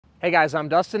Hey guys, I'm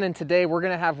Dustin, and today we're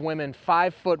going to have women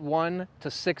 5'1"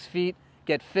 to 6 feet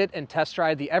get fit and test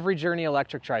ride the Every Journey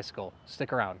electric tricycle.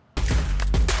 Stick around.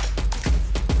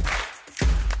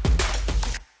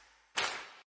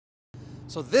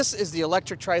 So this is the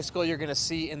electric tricycle you're going to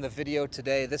see in the video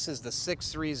today. This is the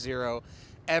 630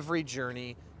 Every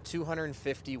Journey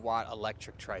 250 watt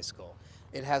electric tricycle.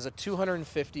 It has a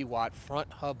 250 watt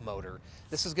front hub motor.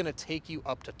 This is going to take you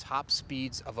up to top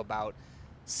speeds of about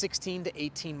 16 to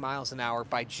 18 miles an hour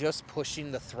by just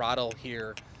pushing the throttle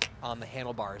here on the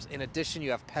handlebars. In addition,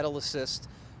 you have pedal assist.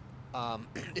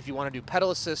 If you want to do pedal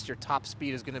assist, your top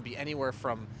speed is going to be anywhere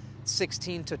from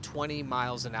 16 to 20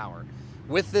 miles an hour.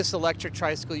 With this electric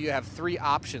tricycle, you have three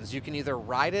options. You can either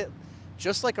ride it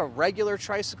just like a regular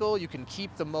tricycle, you can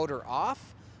keep the motor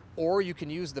off, or you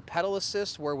can use the pedal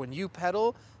assist where when you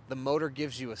pedal, the motor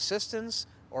gives you assistance.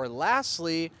 Or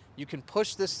lastly, you can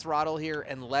push this throttle here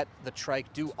and let the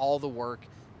trike do all the work.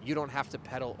 You don't have to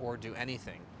pedal or do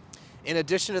anything. In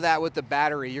addition to that, with the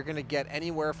battery, you're going to get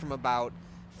anywhere from about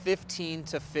 15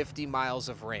 to 50 miles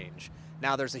of range.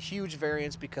 Now, there's a huge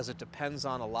variance because it depends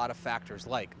on a lot of factors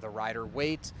like the rider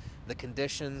weight, the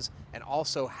conditions, and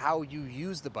also how you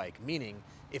use the bike. Meaning,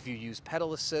 if you use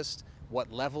pedal assist, what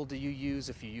level do you use?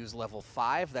 If you use level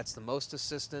 5, that's the most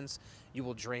assistance, you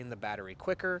will drain the battery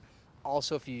quicker.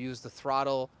 Also, if you use the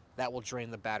throttle, that will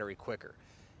drain the battery quicker.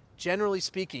 Generally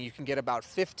speaking, you can get about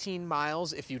 15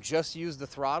 miles if you just use the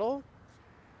throttle,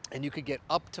 and you could get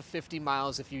up to 50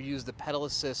 miles if you use the pedal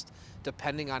assist,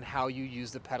 depending on how you use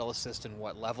the pedal assist and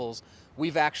what levels.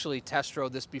 We've actually test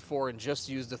rode this before and just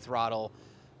used the throttle.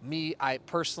 I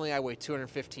personally weigh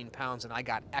 215 pounds and I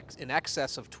got in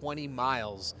excess of 20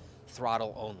 miles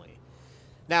throttle only.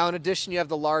 Now, in addition, you have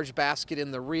the large basket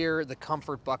in the rear, the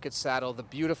comfort bucket saddle, the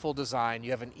beautiful design.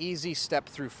 You have an easy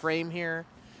step-through frame here.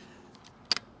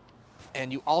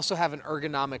 And you also have an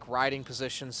ergonomic riding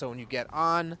position, so when you get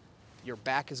on, your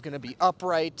back is going to be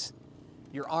upright,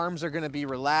 your arms are going to be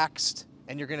relaxed,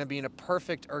 and you're going to be in a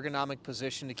perfect ergonomic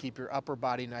position to keep your upper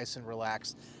body nice and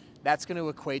relaxed. That's going to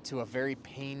equate to a very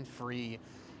pain-free,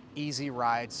 easy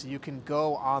ride, so you can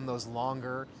go on those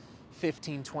longer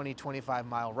 15, 20, 25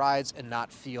 mile rides and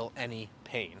not feel any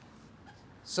pain.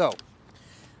 So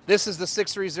this is the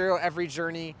 630 Every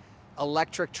Journey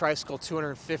electric tricycle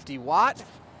 250 watt.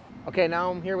 Okay, now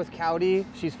I'm here with Cowdy.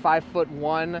 She's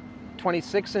 5'1",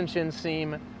 26-inch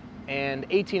inseam and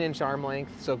 18-inch arm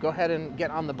length. So go ahead and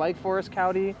get on the bike for us,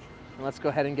 Cowdy, and let's go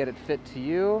ahead and get it fit to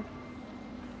you.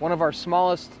 One of our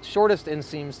smallest, shortest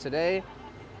inseams today.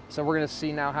 So we're gonna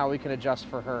see now how we can adjust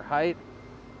for her height.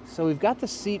 So we've got the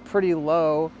seat pretty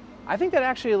low. I think that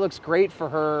actually looks great for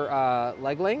her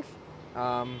leg length.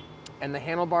 And the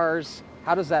handlebars,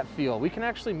 how does that feel? We can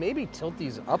actually maybe tilt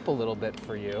these up a little bit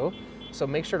for you. So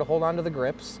make sure to hold on to the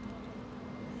grips.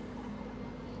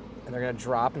 And they're gonna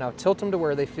drop. Now tilt them to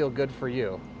where they feel good for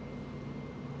you.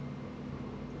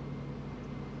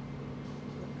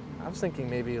 I was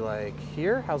thinking maybe like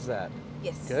here, how's that?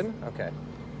 Yes. Good, okay.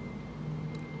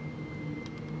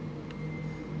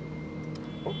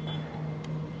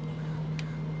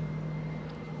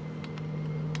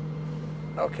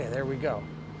 Okay, there we go.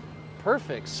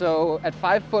 Perfect. So at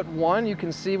 5'1", you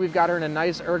can see we've got her in a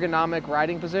nice ergonomic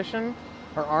riding position.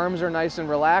 Her arms are nice and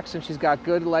relaxed, and she's got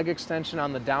good leg extension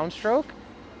on the downstroke.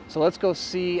 So let's go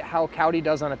see how Cowdy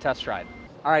does on a test ride.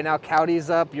 All right, now Cowdy's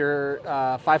up. You're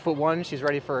 5'1". She's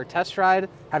ready for her test ride.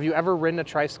 Have you ever ridden a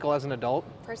tricycle as an adult?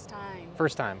 First time.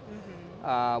 First time.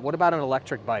 Mm-hmm. What about an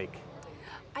electric bike?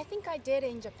 I think I did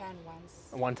in Japan once.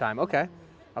 One time, okay.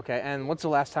 Okay, and what's the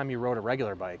last time you rode a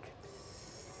regular bike?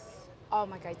 Oh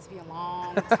my God, it's been a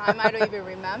long time. I don't even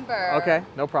remember. Okay,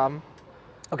 no problem.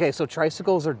 Okay, so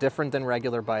tricycles are different than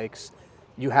regular bikes.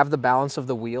 You have the balance of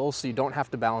the wheels, so you don't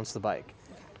have to balance the bike.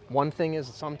 Okay. One thing is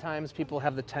sometimes people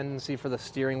have the tendency for the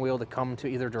steering wheel to come to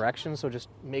either direction, so just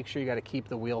make sure you got to keep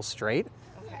the wheels straight.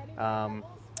 Okay.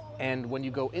 And when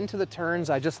you go into the turns,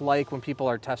 I just like when people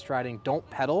are test riding, don't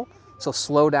pedal. So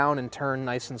slow down and turn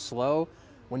nice and slow.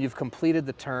 When you've completed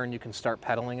the turn, you can start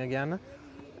pedaling again.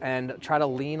 And try to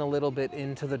lean a little bit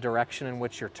into the direction in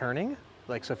which you're turning.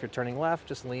 Like, so if you're turning left,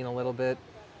 just lean a little bit.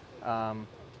 Yeah,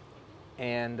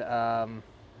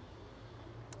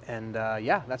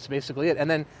 that's basically it. And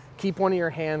then keep one of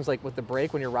your hands, like with the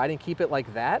brake when you're riding, keep it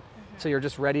like that. So you're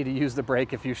just ready to use the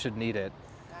brake if you should need it.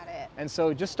 Got it. And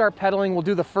so just start pedaling. We'll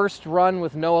do the first run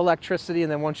with no electricity,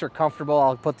 and then once you're comfortable,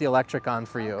 I'll put the electric on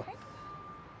for you. Okay.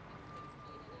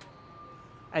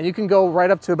 And you can go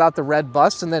right up to about the red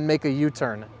bus and then make a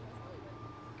U-turn.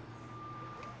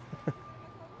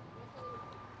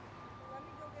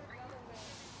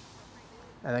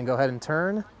 And then go ahead and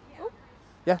turn.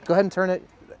 Yeah, go ahead and turn it.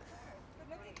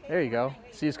 There you go.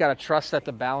 So you just got to trust that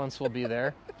the balance will be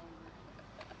there.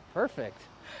 Perfect.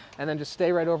 And then just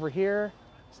stay right over here.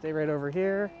 Stay right over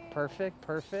here. Perfect,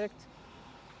 perfect.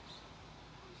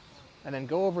 And then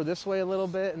go over this way a little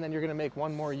bit, and then you're going to make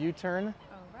one more U-turn.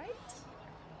 All right.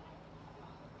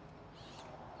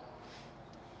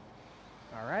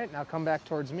 All right, now come back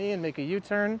towards me and make a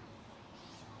U-turn.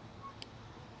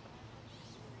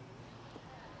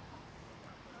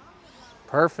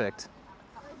 Perfect.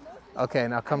 Okay,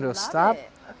 now come to a stop. It.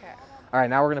 Okay. All right,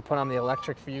 now we're gonna put on the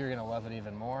electric for you. You're gonna love it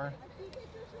even more.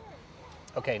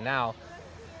 Okay, now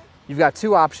you've got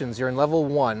two options. You're in level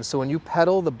 1, so when you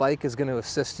pedal, the bike is gonna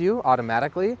assist you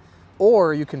automatically,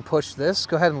 or you can push this.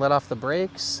 Go ahead and let off the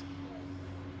brakes.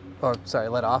 Oh, sorry,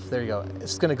 let off, there you go.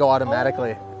 It's gonna go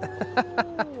automatically.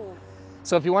 Oh.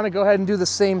 So if you wanna go ahead and do the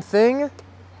same thing,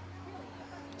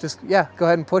 just, yeah, go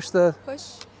ahead and push the,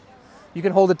 Push. you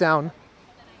can hold it down.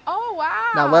 Oh,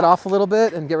 wow. Now let off a little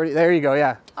bit and get ready. There you go,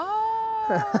 yeah.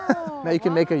 Oh. Now you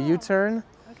can make a U-turn.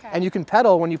 Okay. And you can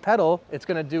pedal. When you pedal, it's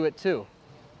going to do it too.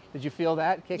 Did you feel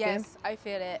that kick in? Yes, I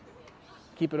feel it.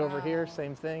 Keep it over here,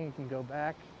 same thing. You can go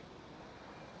back.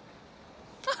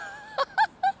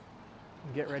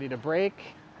 Get ready to brake.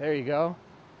 There you go.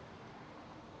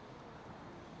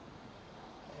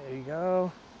 There you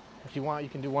go. If you want, you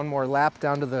can do one more lap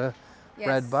down to the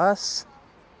red bus.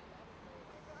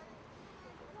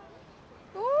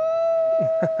 Ooh,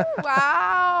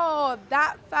 wow,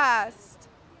 that fast.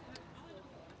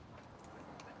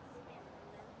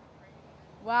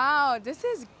 Wow, this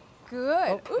is good.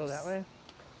 Oh, go that way.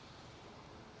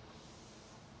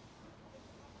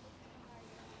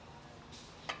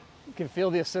 You can feel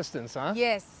the assistance, huh?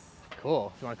 Yes.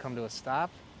 Cool. If you want to come to a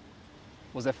stop.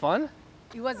 Was it fun?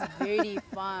 It was very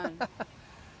fun.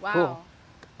 Wow. Cool.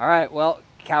 All right, well,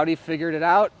 Cowdy figured it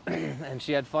out and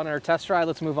she had fun on her test ride.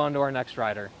 Let's move on to our next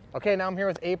rider. Okay, now I'm here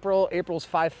with April. April's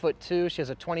 5'2". She has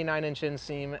a 29-inch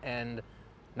inseam and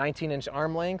 19-inch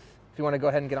arm length. If you want to go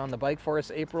ahead and get on the bike for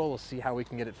us, April, we'll see how we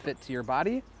can get it fit to your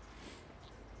body.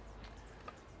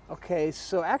 Okay,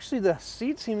 so actually the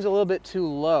seat seems a little bit too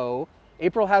low.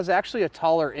 April has actually a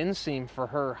taller inseam for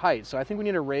her height, so I think we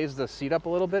need to raise the seat up a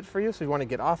little bit for you. So you want to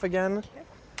get off again.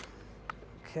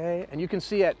 Okay, and you can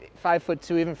see at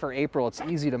 5'2", even for April, it's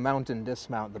easy to mount and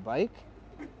dismount the bike.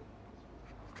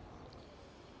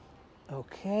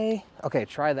 Okay, okay,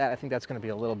 try that. I think that's going to be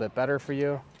a little bit better for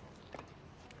you.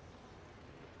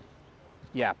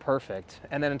 Yeah, perfect.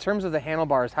 And then in terms of the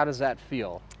handlebars, how does that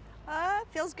feel?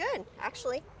 Feels good,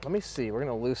 actually. Let me see. We're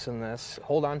going to loosen this.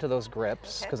 Hold on to those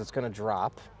grips because it's going to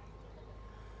drop.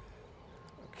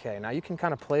 Okay, now you can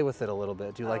kind of play with it a little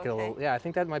bit. Do you like it a little? Yeah, I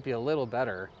think that might be a little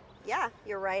better. Yeah,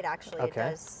 you're right, actually. It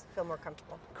does feel more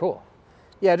comfortable. Cool.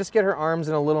 Yeah, just get her arms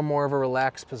in a little more of a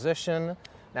relaxed position.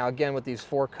 Now again, with these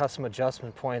 4 custom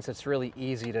adjustment points, it's really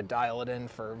easy to dial it in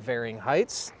for varying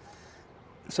heights.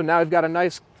 So now we've got a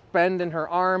nice bend in her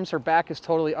arms. Her back is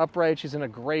totally upright. She's in a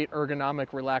great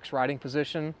ergonomic, relaxed riding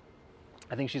position.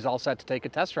 I think she's all set to take a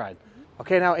test ride.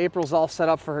 Okay, now April's all set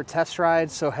up for her test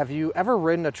ride. So have you ever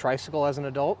ridden a tricycle as an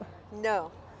adult?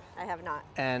 No, I have not.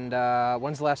 And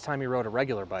when's the last time you rode a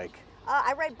regular bike?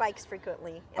 I ride bikes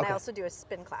frequently, and I also do a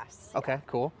spin class. Okay,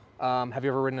 cool. Have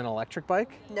you ever ridden an electric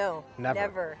bike? No,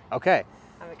 never. Okay.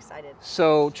 I'm excited.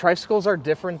 So tricycles are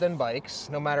different than bikes.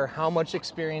 No matter how much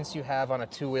experience you have on a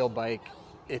 2-wheel bike,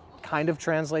 it kind of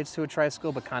translates to a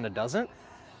tricycle, but kind of doesn't.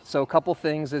 So a couple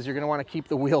things is you're going to want to keep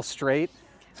the wheel straight.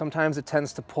 Sometimes it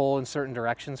tends to pull in certain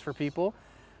directions for people.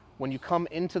 When you come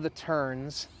into the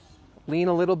turns, lean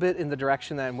a little bit in the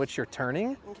direction in which you're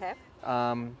turning. Okay.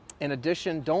 In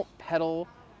addition, don't pedal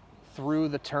through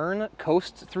the turn,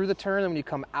 coast through the turn, and when you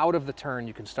come out of the turn,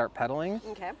 you can start pedaling.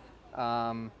 Okay.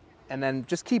 And then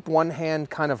just keep one hand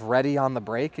kind of ready on the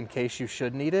brake in case you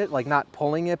should need it, like not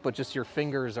pulling it, but just your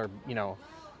fingers are, you know,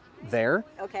 there.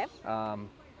 Okay.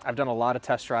 I've done a lot of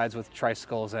test rides with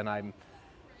tricycles and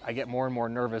I get more and more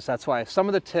nervous. That's why some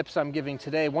of the tips I'm giving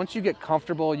today, once you get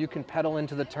comfortable, you can pedal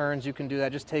into the turns, you can do that.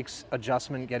 It just takes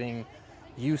adjustment, getting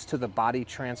used to the body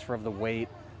transfer of the weight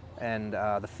and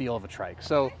the feel of a trike.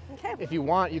 So if you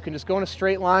want, you can just go in a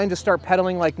straight line, just start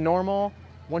pedaling like normal.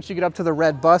 Once you get up to the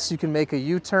red bus, you can make a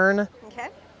U-turn. Okay.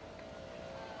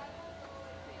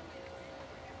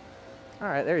 All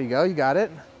right, there you go, you got it.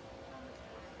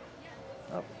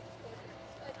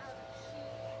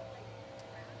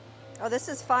 Oh, this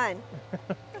is fun.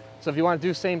 So if you want to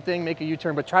do the same thing, make a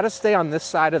U-turn, but try to stay on this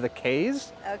side of the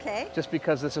K's. Okay. Just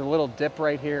because there's a little dip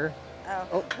right here.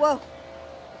 Oh. Whoa.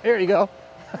 There you go.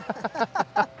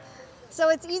 So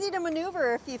it's easy to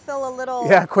maneuver if you feel a little...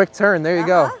 Yeah, quick turn, there you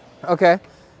go. Okay,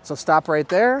 so stop right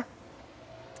there.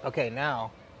 Okay,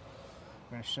 now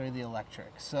We're going to show you the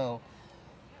electric. So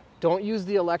don't use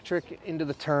the electric into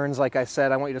the turns. Like I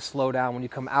said, I want you to slow down. When you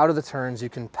come out of the turns, you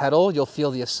can pedal, you'll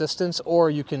feel the assistance, or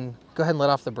you can go ahead and let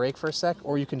off the brake for a sec,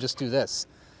 or you can just do this.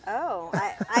 Oh,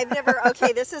 I've never,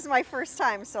 okay, this is my first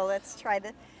time, so let's try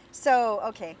this. So,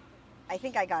 okay, I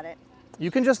think I got it.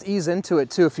 You can just ease into it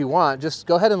too if you want. Just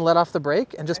go ahead and let off the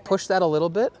brake and just push that a little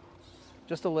bit.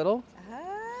 Just a little.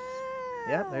 Oh.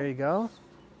 Yeah, there you go.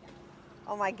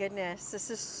 Oh my goodness, this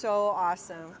is so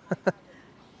awesome.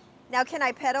 Now, can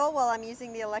I pedal while I'm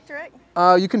using the electric?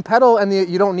 You can pedal and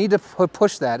you don't need to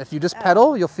push that. If you just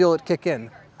pedal, you'll feel it kick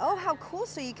in. Oh, how cool,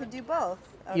 so you could do both.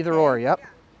 Okay. Either or, yep.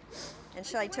 And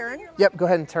should I turn? Yep, go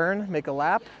ahead and turn, make a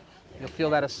lap. You'll feel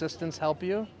that assistance help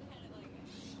you.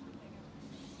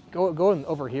 Go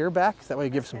over here back, that way you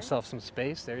give yourself some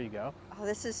space. There you go. Oh,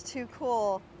 this is too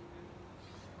cool.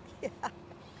 Yeah.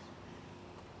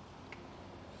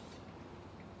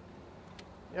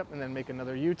 Yep, and then make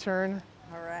another U-turn.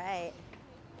 All right.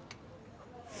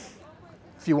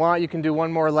 If you want, you can do one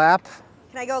more lap.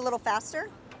 Can I go a little faster?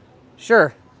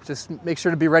 Sure, just make sure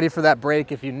to be ready for that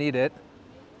brake if you need it.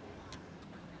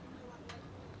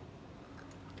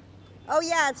 Oh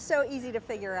yeah, it's so easy to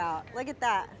figure out. Look at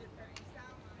that.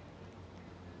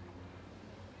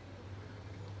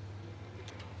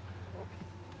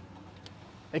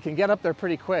 It can get up there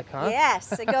pretty quick, huh?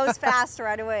 Yes, it goes fast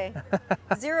right away.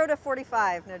 0 to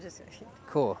 45. No, just kidding.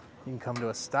 Cool. You can come to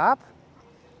a stop.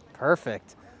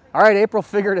 Perfect. All right, April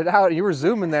figured it out. You were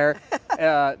zooming there.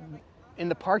 In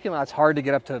the parking lot, it's hard to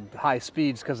get up to high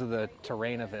speeds because of the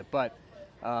terrain of it, but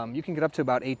you can get up to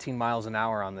about 18 miles an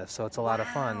hour on this, so it's a lot of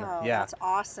fun. Yeah. That's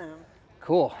awesome.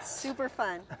 Cool. Super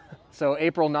fun. So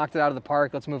April knocked it out of the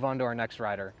park. Let's move on to our next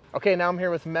rider. Okay, now I'm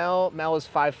here with Mel. Mel is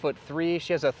 5'3".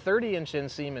 She has a 30-inch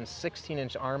inseam and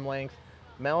 16-inch arm length.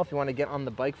 Mel, if you want to get on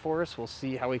the bike for us, we'll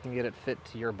see how we can get it fit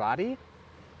to your body.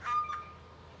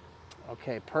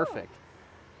 Okay, perfect.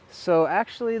 So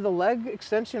actually the leg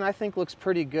extension I think looks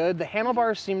pretty good. The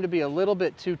handlebars seem to be a little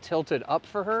bit too tilted up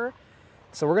for her.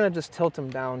 So we're gonna just tilt them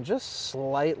down just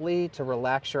slightly to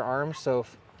relax your arms. So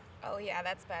Oh yeah,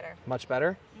 that's better. much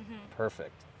better? Mm-hmm.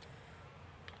 Perfect.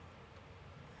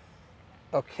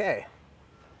 Okay.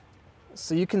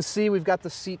 So you can see we've got the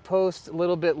seat post a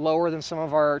little bit lower than some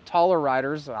of our taller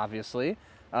riders, obviously.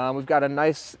 We've got a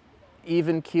nice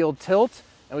even keeled tilt,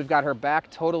 and we've got her back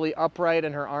totally upright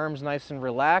and her arms nice and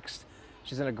relaxed.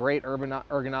 She's in a great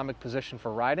ergonomic position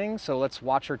for riding, so let's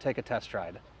watch her take a test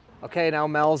ride. Okay, now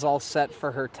Mel's all set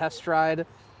for her test ride.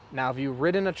 Now, have you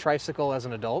ridden a tricycle as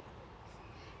an adult?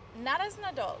 Not as an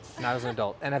adult. Not as an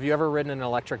adult. And have you ever ridden an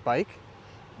electric bike?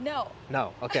 No.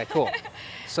 No, okay, cool.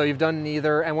 So you've done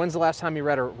neither, and when's the last time you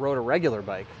rode a regular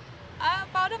bike?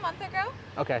 About a month ago.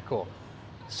 Okay, cool.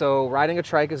 So riding a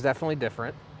trike is definitely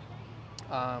different.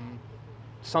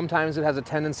 Sometimes it has a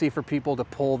tendency for people to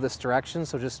pull this direction,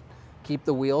 so just keep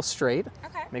the wheel straight.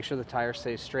 Okay. Make sure the tire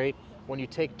stays straight. When you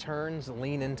take turns,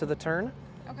 lean into the turn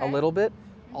a Okay. little bit.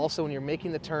 Also, when you're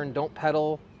making the turn, don't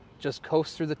pedal, just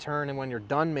coast through the turn, and when you're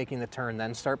done making the turn,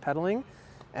 then start pedaling.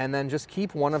 And then just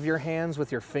keep one of your hands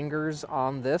with your fingers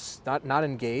on this, not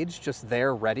engaged, just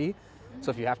there ready. So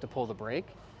if you have to pull the brake,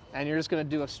 and you're just gonna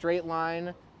do a straight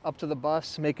line up to the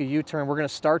bus, make a U-turn. We're gonna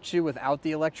start you without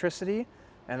the electricity,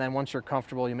 and then once you're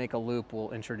comfortable, you make a loop,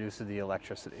 we'll introduce the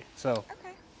electricity. So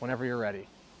Okay. whenever you're ready.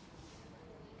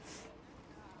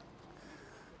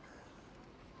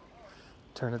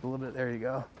 Turn it a little bit, there you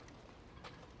go.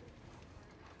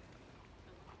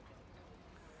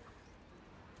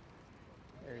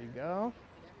 There you go.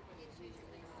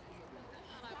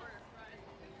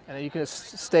 And then you can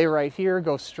just stay right here,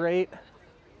 go straight.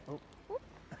 Oh.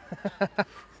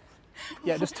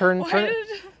 Yeah, just turn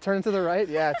to the right.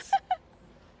 Yeah,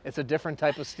 it's a different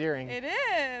type of steering. It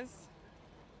is.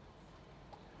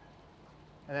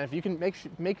 And then if you can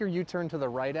make your U-turn to the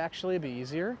right, actually, it'd be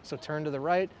easier. So turn to the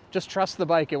right. Just trust the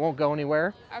bike, it won't go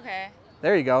anywhere. Okay.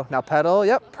 There you go. Now pedal.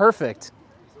 Yep, perfect.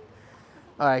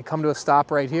 All right, come to a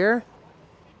stop right here.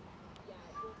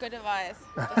 Good advice.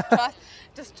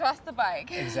 Just trust the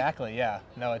bike. Exactly, yeah.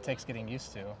 No, it takes getting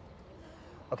used to.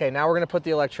 Okay, now we're gonna put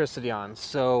the electricity on.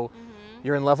 So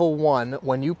you're in level 1.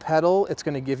 When you pedal, it's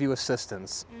gonna give you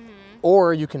assistance.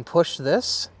 Or you can push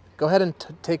this. Go ahead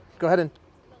and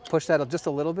push that just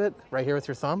a little bit, right here with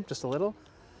your thumb, just a little.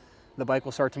 The bike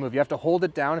will start to move. You have to hold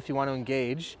it down if you want to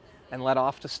engage and let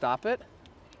off to stop it.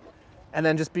 And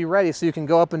then just be ready. So you can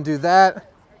go up and do that.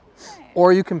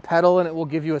 Or you can pedal and it will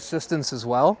give you assistance as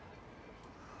well.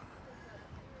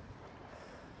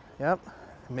 Yep,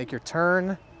 make your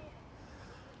turn.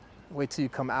 Wait till you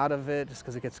come out of it just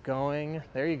because it gets going.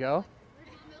 There you go.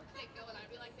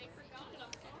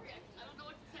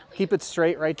 Keep it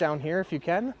straight right down here if you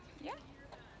can. Yeah.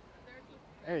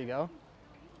 There you go.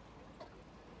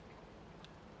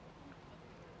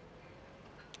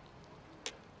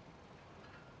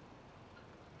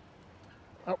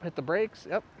 Oh, hit the brakes.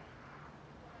 Yep.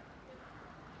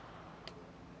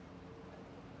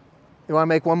 You want to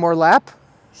make one more lap?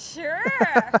 Sure.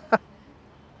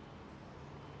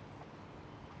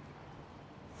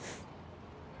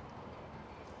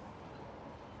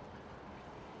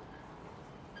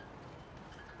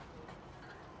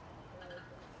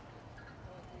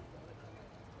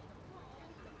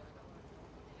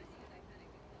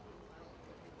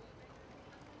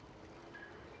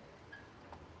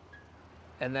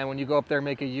 And then when you go up there,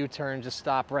 make a U-turn, just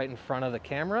stop right in front of the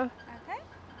camera. Okay.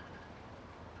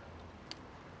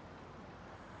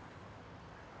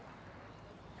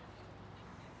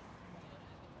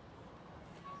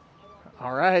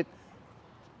 All right.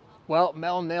 Well,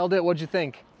 Mel nailed it. What'd you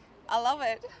think? I love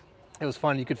it. It was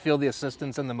fun. You could feel the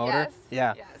assistance in the motor. Yes.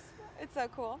 Yeah. Yes. It's so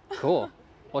cool. Cool.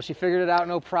 Well, she figured it out,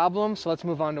 no problem. So let's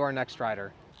move on to our next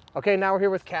rider. Okay, now we're here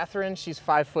with Catherine. She's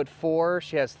 5'4".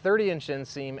 She has 30-inch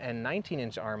inseam and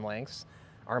 19-inch arm length.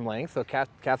 So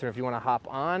Catherine, if you want to hop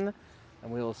on,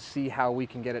 and we'll see how we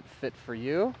can get it fit for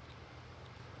you.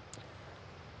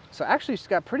 So actually, she's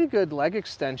got pretty good leg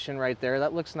extension right there.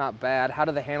 That looks not bad. How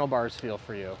do the handlebars feel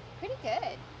for you? Pretty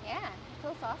good. Yeah, it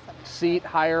feels awesome. Seat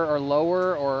higher or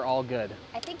lower, or all good?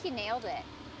 I think you nailed it.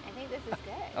 I think this is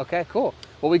good. Okay, cool.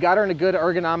 Well, we got her in a good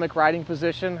ergonomic riding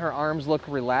position. Her arms look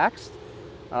relaxed.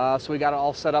 So we got it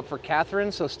all set up for Catherine,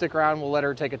 so stick around, we'll let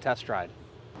her take a test ride.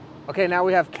 Okay, now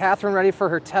we have Catherine ready for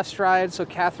her test ride. So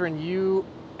Catherine, you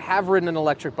have ridden an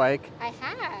electric bike. I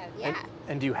have, yeah.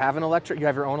 And do you have an electric, you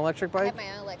have your own electric bike? I have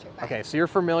my own electric bike. Okay, so you're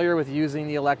familiar with using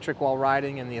the electric while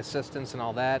riding and the assistance and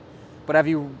all that. But have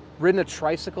you ridden a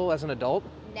tricycle as an adult?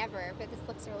 Never, but this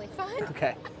looks really fun.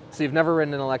 Okay, so you've never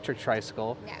ridden an electric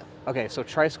tricycle? No. Okay, so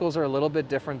tricycles are a little bit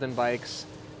different than bikes.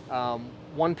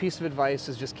 One piece of advice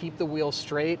is just keep the wheel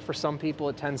straight. For some people,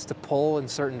 it tends to pull in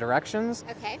certain directions.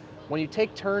 Okay. When you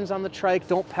take turns on the trike,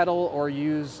 don't pedal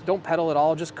at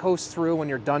all. Just coast through. When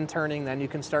you're done turning, then you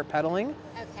can start pedaling.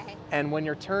 Okay. And when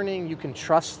you're turning, you can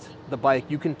trust the bike.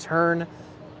 You can turn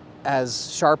as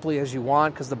sharply as you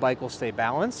want because the bike will stay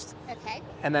balanced. Okay.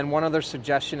 And then one other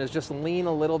suggestion is just lean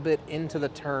a little bit into the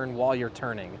turn while you're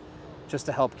turning, just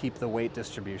to help keep the weight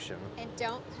distribution. And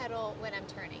don't pedal when I'm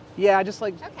turning. Yeah, just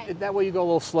like, Okay. that way you go a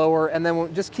little slower, and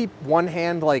then just keep one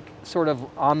hand like sort of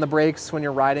on the brakes when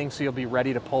you're riding so you'll be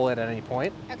ready to pull it at any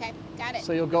point. Okay, got it.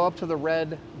 So you'll go up to the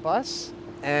red bus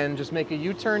and just make a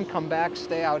U-turn, come back,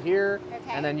 stay out here,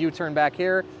 Okay. and then U-turn back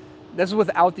here. This is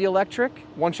without the electric.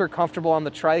 Once you're comfortable on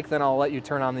the trike, then I'll let you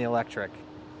turn on the electric.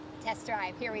 Test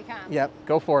drive, here we come. Yep,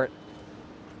 go for it.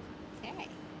 Okay.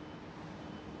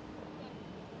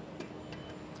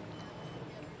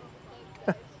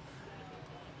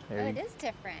 Oh, it is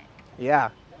different. Yeah.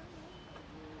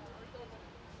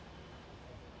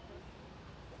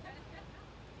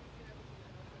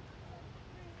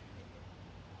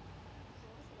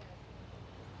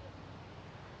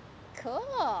 Cool.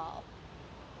 I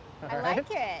All like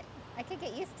right. it. I could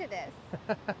get used to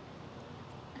this.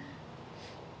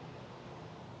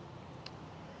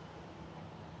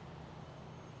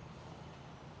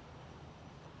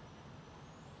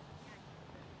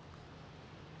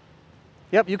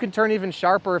 Yep, you can turn even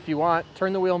sharper if you want.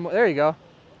 Turn the wheel, there you go.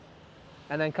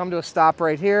 And then come to a stop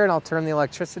right here and I'll turn the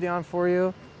electricity on for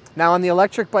you. Now on the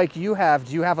electric bike do you have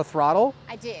a throttle?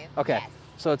 I do. Okay, Yes.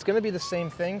 so it's gonna be the same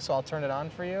thing, so I'll turn it on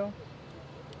for you.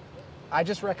 I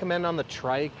just recommend on the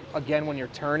trike, again, when you're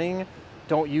turning,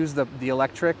 don't use the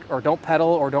electric, or don't pedal,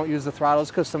 or don't use the throttles,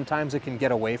 because sometimes it can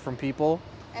get away from people.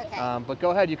 Okay. But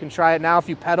go ahead, you can try it now. If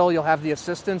you pedal, you'll have the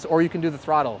assistance, or you can do the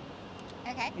throttle.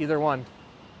 Okay. Either one.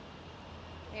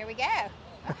 There we go.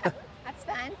 That's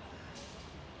fun.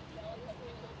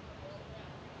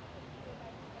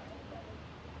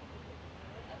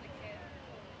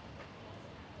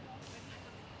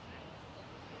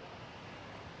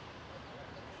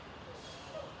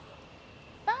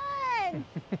 Fun.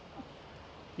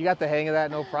 You got the hang of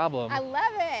that, no problem. I love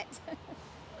it.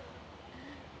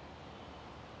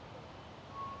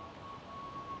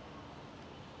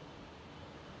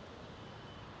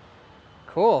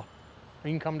 Cool. You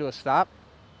can come to a stop.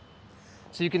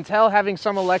 So you can tell having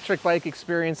some electric bike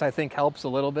experience, I think, helps a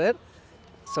little bit.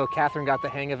 So Catherine got the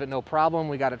hang of it, no problem.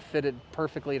 We got it fitted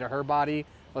perfectly to her body.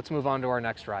 Let's move on to our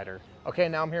next rider. Okay,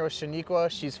 now I'm here with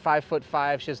Shaniqua. She's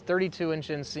 5'5". She has 32-inch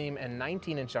inseam and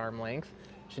 19-inch arm length.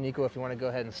 Shaniqua, if you want to go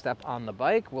ahead and step on the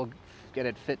bike, we'll get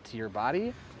it fit to your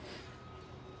body.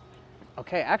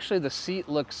 Okay, actually the seat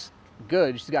looks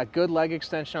good. She's got good leg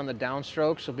extension on the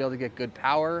downstroke. She'll be able to get good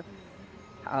power.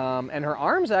 And her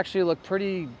arms actually look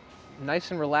pretty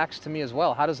nice and relaxed to me as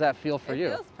well. How does that feel for you?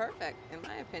 It feels perfect, in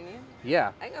my opinion.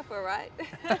 Yeah. I go for a ride.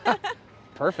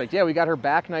 Perfect. Yeah, we got her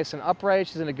back nice and upright.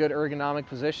 She's in a good ergonomic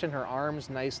position. Her arms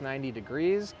nice 90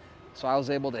 degrees. So I was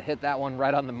able to hit that one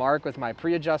right on the mark with my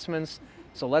pre-adjustments.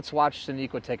 So let's watch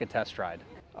Shaniqua take a test ride.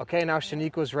 Okay, now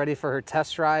Shaniqua's ready for her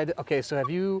test ride. Okay, so have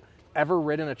you ever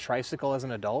ridden a tricycle as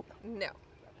an adult? No.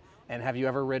 And have you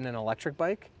ever ridden an electric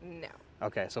bike? No.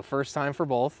 Okay, so first time for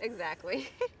both. Exactly.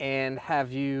 And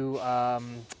have you,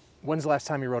 when's the last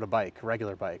time you rode a bike, a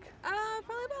regular bike?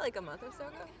 Probably about like a month or so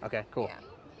ago. Okay, cool. Yeah.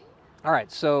 All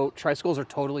right, so tricycles are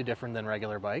totally different than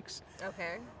regular bikes.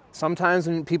 Okay. Sometimes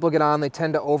when people get on, they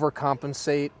tend to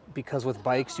overcompensate because with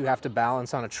bikes you have to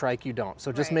balance. On a trike you don't.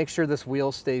 So just Right. make sure this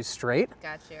wheel stays straight.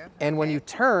 Got you. And when Okay. you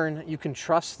turn, you can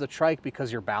trust the trike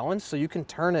because you're balanced, so you can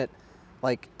turn it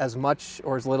like as much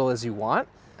or as little as you want.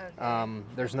 Okay.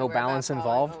 There's So no we're about balance falling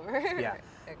involved. over. Yeah.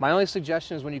 Okay. My only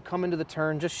suggestion is when you come into the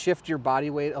turn, just shift your body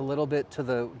weight a little bit to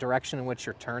the direction in which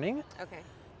you're turning. Okay.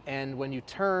 And when you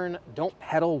turn, don't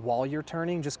pedal while you're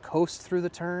turning, just coast through the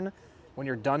turn. When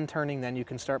you're done turning, then you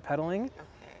can start pedaling.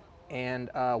 Okay. And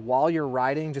while you're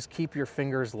riding, just keep your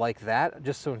fingers like that,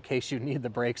 just so in case you need the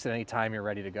brakes at any time you're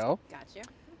ready to go. Got you.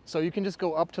 So you can just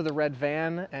go up to the red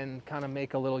van and kind of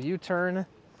make a little U-turn.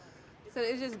 So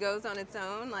it just goes on its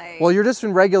own, like. Well, you're just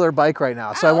in regular bike right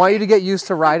now, so I want you to get used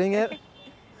to riding it,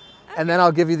 and then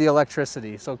I'll give you the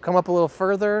electricity. So come up a little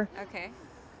further, Okay.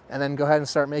 and then go ahead and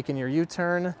start making your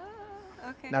U-turn.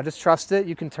 Okay. Now just trust it.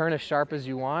 You can turn as sharp as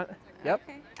you want. Yep.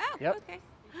 Okay. Oh, Yep. Okay.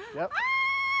 Yep.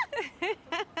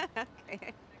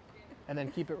 Okay. And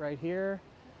then keep it right here.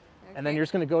 And then Okay. you're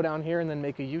just going to go down here and then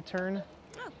make a U-turn.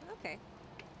 Oh, okay.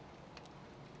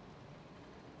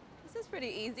 This is pretty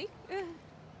easy. All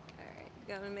right,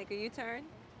 going to make a U-turn.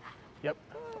 Yep.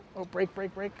 Oh, brake,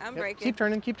 brake, brake. I'm Yep. braking. Keep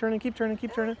turning, keep turning, keep turning,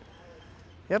 keep turning.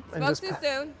 Yep. And Spoke too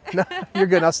soon. No, you're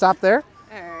good. Now stop there.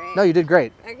 All right. No, you did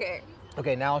great. Okay.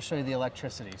 Okay, now I'll show you the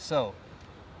electricity. So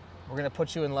we're gonna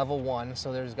put you in level 1.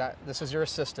 So this is your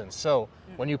assistance. So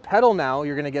when you pedal now,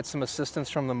 you're gonna get some assistance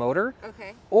from the motor.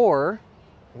 Okay. Or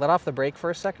let off the brake for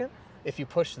a second. If you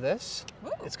push this,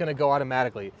 Ooh. it's gonna go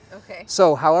automatically. Okay.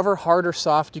 So however hard or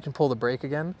soft, you can pull the brake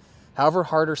again. However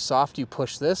hard or soft you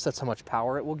push this, that's how much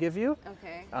power it will give you.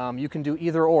 Okay. You can do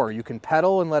either or. You can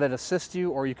pedal and let it assist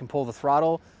you, or you can pull the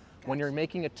throttle. When you're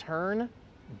making a turn,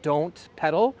 don't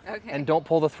pedal Okay. and don't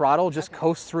pull the throttle. Just Okay.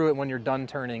 coast through it. When you're done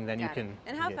turning, then Got you it. can.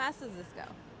 And how get- fast does this go?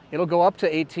 It'll go up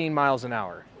to 18 miles an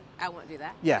hour. I won't do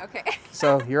that. Yeah. Okay.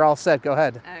 So you're all set. Go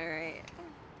ahead. All right.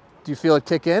 Do you feel it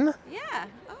kick in? Yeah.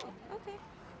 Oh,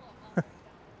 okay.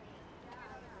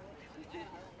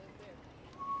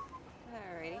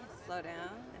 Alrighty. Slow down.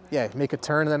 Yeah. Make a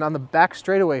turn, and then on the back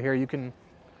straightaway here, you can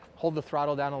hold the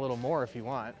throttle down a little more if you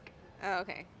want. Oh,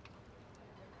 okay.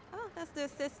 Oh, that's the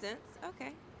assistance.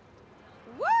 Okay.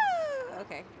 Woo!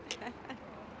 Okay.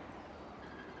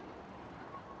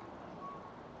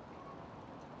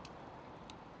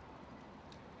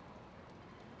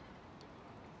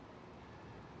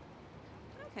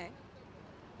 Okay.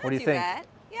 What do you Not too think? bad.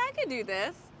 Yeah, I could do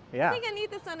this. Yeah. I think I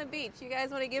need this on the beach. You guys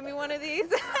want to give me one of these?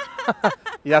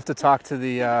 You have to talk to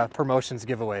the promotions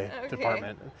giveaway Okay.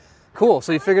 department. Cool.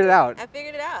 So you figured it out. I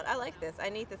figured it out. I like this. I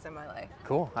need this in my life.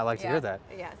 Cool. I like to Yeah. hear that.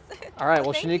 Yes. All right,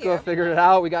 well, Thank Shaniqua you. figured it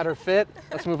out. We got her fit.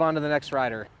 Let's move on to the next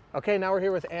rider. Okay, now we're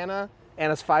here with Anna.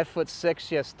 Anna's 5'6".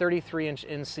 She has 33-inch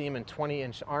inseam and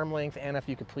 20-inch arm length. Anna, if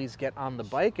you could please get on the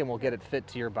bike and we'll get it fit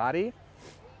to your body.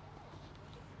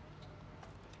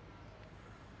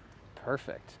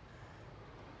 Perfect.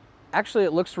 Actually,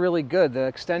 it looks really good. The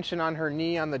extension on her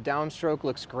knee on the downstroke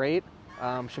looks great.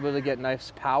 She'll be able to get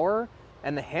nice power.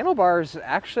 And the handlebars,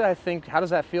 actually, I think, how does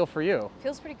that feel for you?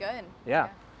 Feels pretty good. Yeah.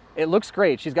 It looks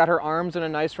great. She's got her arms in a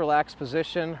nice relaxed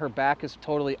position. Her back is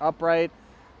totally upright.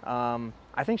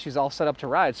 I think she's all set up to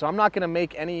ride. So I'm not going to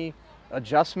make any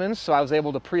adjustments. So I was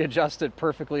able to pre-adjust it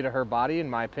perfectly to her body, in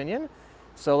my opinion.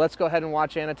 So let's go ahead and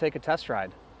watch Anna take a test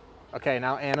ride. Okay,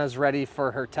 now Anna's ready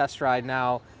for her test ride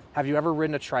now. Have you ever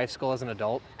ridden a tricycle as an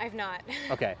adult? I've not.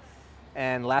 Okay.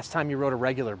 And last time you rode a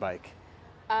regular bike?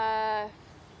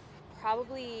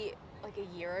 Probably like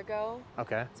a year ago.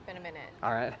 Okay. It's been a minute.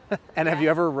 All right. And have Yeah. you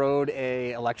ever rode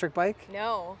a electric bike?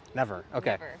 No. Never.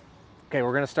 Okay. Never. Okay,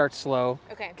 we're gonna start slow.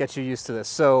 Okay. Get you used to this.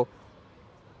 So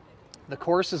the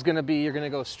course is gonna be, you're gonna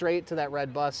go straight to that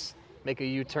red bus, make a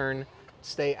U-turn,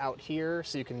 stay out here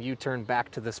so you can U-turn back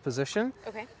to this position.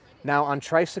 Okay. Now on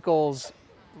tricycles,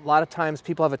 a lot of times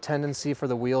people have a tendency for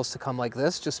the wheels to come like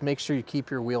this. Just make sure you keep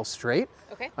your wheels straight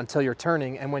Okay. until you're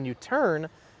turning. And when you turn,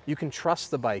 you can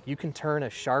trust the bike. You can turn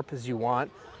as sharp as you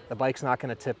want. The bike's not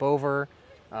gonna tip over.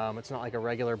 It's not like a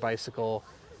regular bicycle.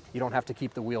 You don't have to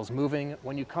keep the wheels moving.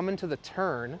 When you come into the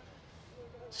turn,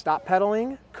 stop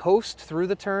pedaling, coast through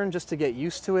the turn just to get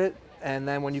used to it. And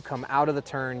then when you come out of the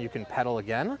turn, you can pedal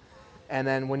again. And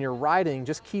then when you're riding,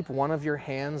 just keep one of your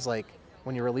hands, like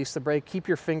when you release the brake, keep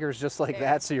your fingers just like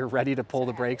that so you're ready to pull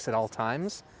the brakes at all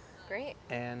times. Great.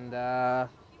 And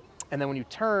then when you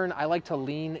turn, I like to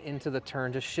lean into the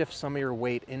turn, just shift some of your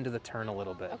weight into the turn a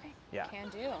little bit. Okay. Yeah. Can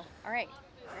do. All right.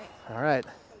 Great. All right.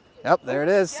 Yep, there it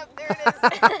is. Yep, there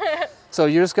it is. So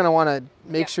you're just gonna wanna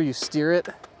make sure you steer it.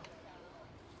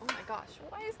 Oh my gosh,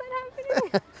 why is that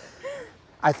happening?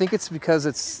 I think it's because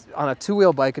it's on a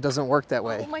two-wheel bike, it doesn't work that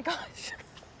way. Oh my gosh.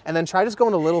 And then try just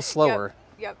going a little slower.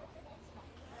 Yep.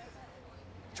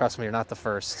 Trust me, you're not the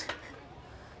first.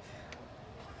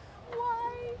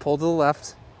 Why? Pull to the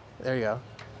left. There you go.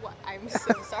 What? I'm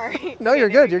so sorry. No, Okay, you're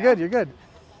there good, we you're good, you're good.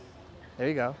 There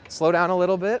you go. Slow down a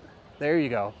little bit. There you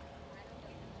go.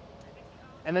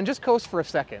 And then just coast for a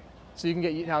second. So you can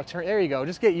get, now turn, there you go.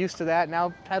 Just get used to that.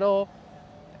 Now pedal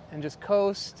and just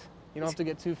coast. You don't have to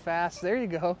get too fast. There you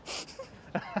go.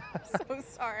 So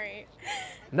sorry.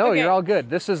 No, Okay. you're all good.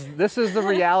 This is the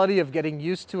reality of getting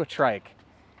used to a trike.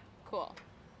 Cool.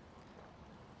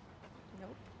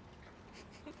 Nope.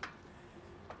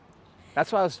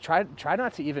 That's why I was try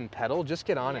not to even pedal, just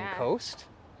get on and Yeah. coast.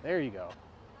 There you go.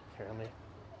 Here, let me.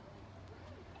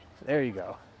 There you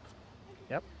go.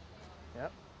 Yep.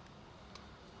 Yep.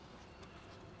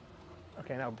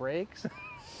 Okay, now brakes.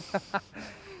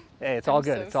 Hey, it's all I'm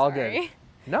good. so It's all sorry. good.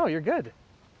 No, you're good.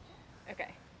 Okay.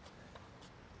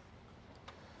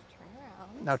 Turn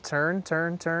around. Now turn,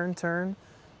 turn, turn, turn.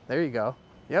 There you go.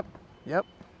 Yep. Yep.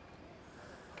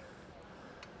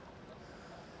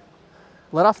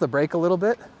 Let off the brake a little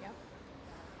bit. Yep.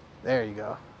 There you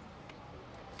go.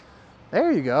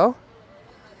 There you go.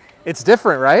 It's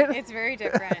different, right? It's very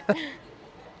different.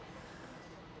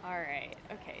 All right.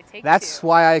 Okay. Take That's two.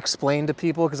 why I explain to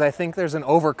people, because I think there's an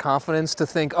overconfidence to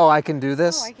think, oh, I can do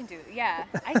this. Oh, I can do it. Yeah,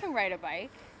 I can ride a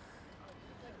bike.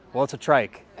 Well, it's a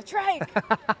trike. A trike.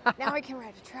 Now I can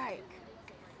ride a trike.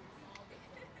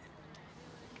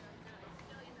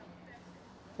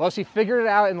 Well, she figured it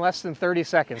out in less than 30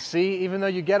 seconds. See, even though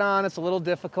you get on, it's a little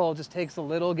difficult. It just takes a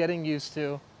little getting used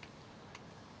to.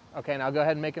 Okay, now go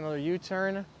ahead and make another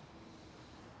U-turn.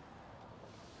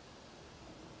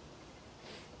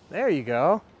 There you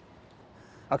go.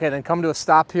 Okay, then come to a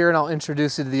stop here and I'll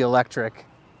introduce you to the electric.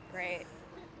 Great.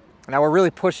 Now we're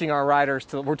really pushing our riders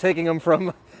to, we're taking them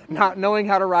from not knowing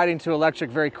how to ride into electric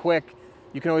very quick.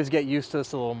 You can always get used to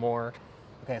this a little more.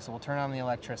 Okay, so we'll turn on the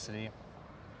electricity.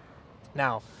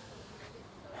 Now,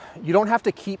 you don't have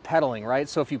to keep pedaling, right?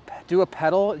 So if you do a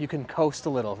pedal, you can coast a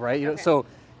little, right? You know, Okay. so,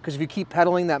 because if you keep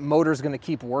pedaling, that motor's gonna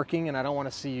keep working and I don't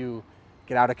wanna see you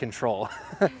get out of control.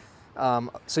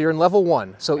 So you're in level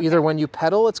 1. So either when you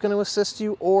pedal, it's gonna assist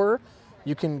you, or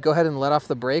you can go ahead and let off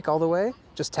the brake all the way.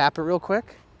 Just tap it real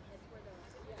quick.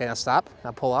 Okay, now stop,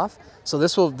 now pull off. So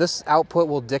this output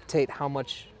will dictate how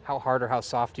hard or how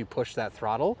soft you push that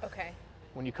throttle. Okay.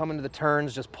 When you come into the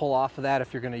turns, just pull off of that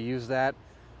if you're gonna use that.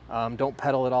 Don't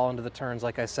pedal at all into the turns,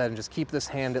 like I said, and just keep this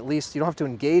hand at least, you don't have to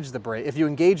engage the brake. If you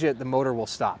engage it, the motor will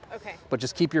stop. Okay. But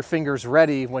just keep your fingers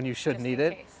ready when you should Just need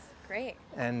in it. case. Great.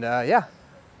 And yeah,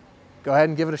 go ahead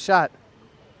and give it a shot.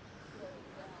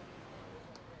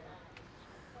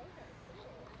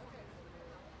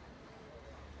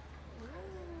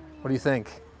 What do you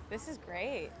think? This is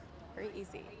great. Very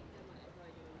easy.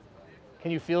 Can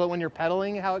you feel it when you're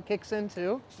pedaling, how it kicks in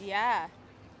too? Yeah.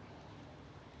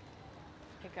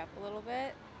 Pick up a little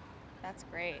bit. That's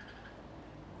great.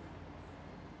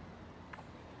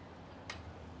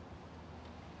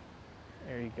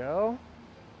 There you go.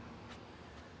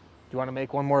 Do you want to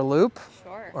make one more loop?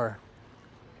 Sure. Or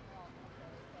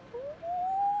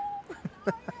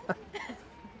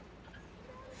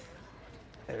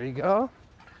there you go.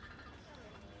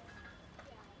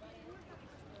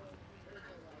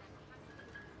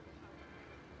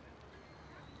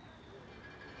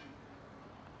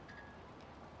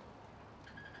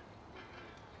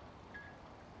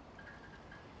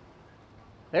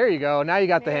 There you go. Now you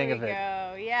got the hang of it.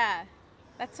 There we go. Yeah.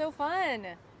 That's so fun.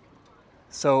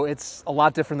 So it's a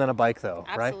lot different than a bike though,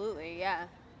 right? Absolutely. Yeah.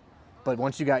 But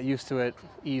once you got used to it,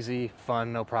 easy,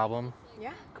 fun, no problem.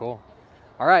 Yeah. Cool.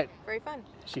 All right. Very fun.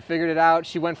 She figured it out.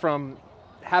 She went from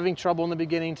having trouble in the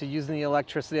beginning to using the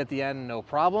electricity at the end, no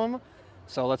problem.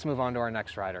 So let's move on to our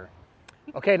next rider.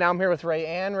 Okay, now I'm here with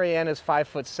Rayanne. Rayanne is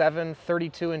 5'7",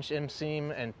 32-inch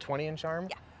inseam and 20-inch arm.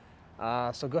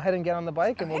 Yeah. So go ahead and get on the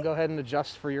bike and we'll Okay. go ahead and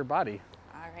adjust for your body.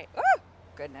 All right. Ooh,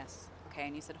 goodness. Okay,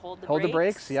 and you said hold the Hold brakes? the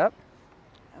brakes, yep.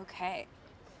 Okay.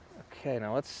 Okay,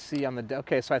 now let's see on the,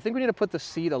 okay, so I think we need to put the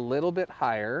seat a little bit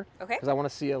higher. Okay. Because I want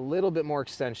to see a little bit more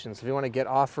extension. So if you want to get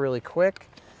off really quick,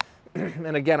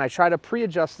 and again, I try to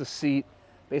pre-adjust the seat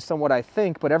based on what I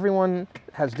think, but everyone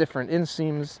has different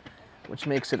inseams, which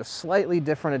makes it a slightly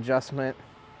different adjustment.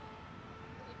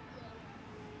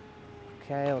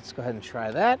 Okay, let's go ahead and try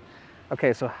that.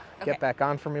 Okay, so get back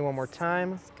on for me one more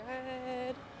time. That's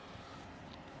good.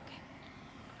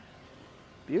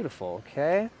 Beautiful,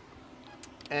 okay.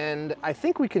 And I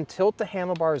think we can tilt the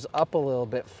handlebars up a little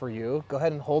bit for you. Go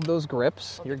ahead and hold those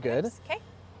grips. You're good. Okay.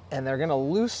 And they're gonna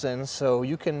loosen so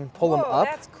you can pull them Whoa, up.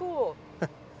 that's cool.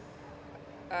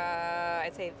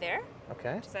 I'd say there.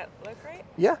 Okay. Does that look right?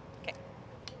 Yeah. Okay.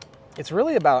 It's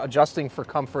really about adjusting for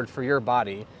comfort for your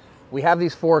body. We have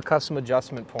these 4 custom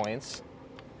adjustment points.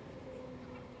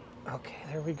 Okay,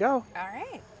 there we go. All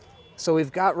right. So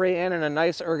we've got Rayanne in a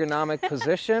nice ergonomic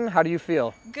position. How do you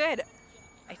feel? Good.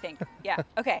 I think. Yeah.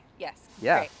 Okay. Yes.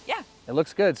 Yeah. Great. Yeah. It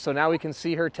looks good. So now we can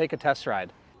see her take a test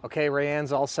ride. Okay,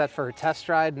 Rayanne's all set for her test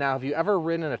ride. Now, have you ever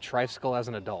ridden in a tricycle as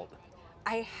an adult?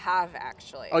 I have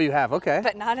actually. Oh, you have? Okay.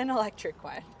 But not an electric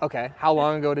one. Okay. How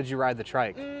long ago did you ride the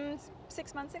trike?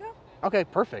 6 months ago. Okay,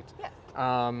 perfect. Yeah.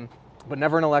 But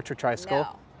never an electric tricycle?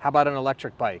 No. How about an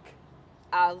electric bike?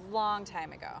 A long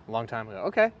time ago. A long time ago.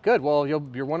 Okay, good. Well,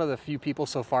 you're one of the few people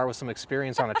so far with some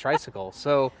experience on a tricycle.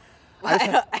 So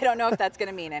I don't know if that's going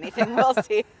to mean anything. We'll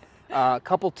see. a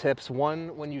couple tips.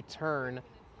 One, when you turn,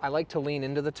 I like to lean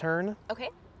into the turn. Okay.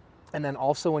 And then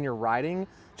also when you're riding,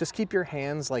 just keep your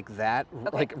hands like that,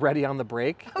 Okay. like ready on the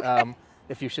brake, Okay.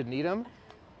 if you should need them.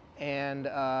 And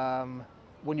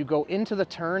when you go into the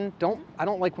turn, I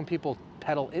don't like when people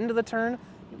pedal into the turn.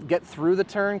 Get through the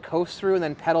turn, coast through, and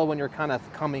then pedal when you're kind of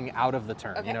coming out of the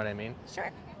turn. Okay. You know what I mean?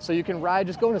 Sure. So you can ride,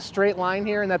 just go in a straight line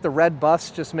here, and at the red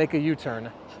bus, just make a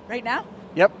U-turn. Right now?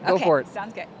 Yep, go Okay, for it.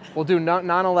 sounds good. We'll do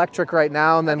non-electric right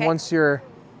now, and then Okay. once you're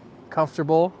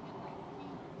comfortable.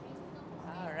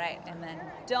 All right, and then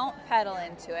don't pedal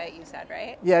into it, you said,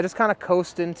 right? Yeah, just kind of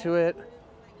coast into it.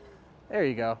 There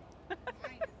you go.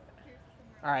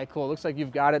 All right, cool. Looks like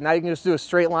you've got it. Now you can just do a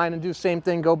straight line and do the same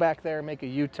thing. Go back there, make a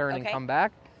U-turn and Okay. come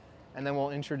back. And then we'll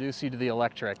introduce you to the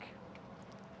electric.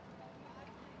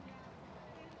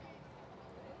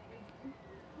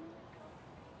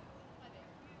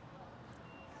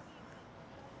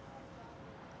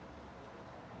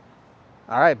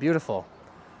 All right, beautiful.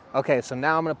 Okay, so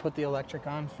now I'm gonna put the electric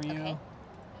on for you. Okay.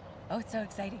 Oh, it's so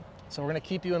exciting. So we're gonna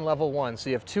keep you in level 1. So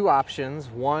you have 2 options.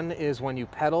 One is when you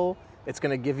pedal, it's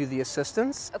gonna give you the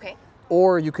assistance. Okay.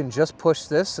 Or you can just push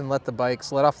this and let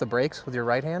off the brakes with your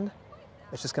right hand.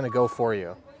 It's just gonna go for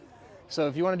you. So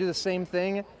if you wanna do the same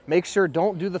thing, make sure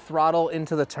don't do the throttle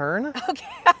into the turn. Okay.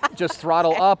 Just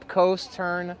throttle up, coast,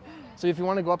 turn. So if you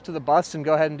wanna go up to the bus and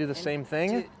go ahead and do the same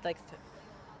thing, Do, like,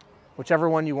 whichever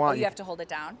one you want. you have to hold it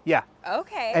down? Yeah.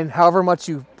 Okay. And however much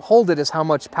you hold it is how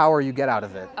much power you get out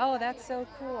of it. Oh, that's so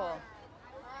cool.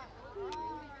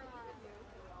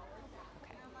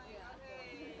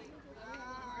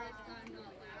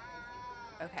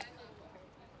 Okay.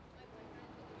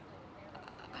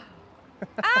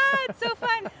 Ah, it's so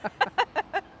fun.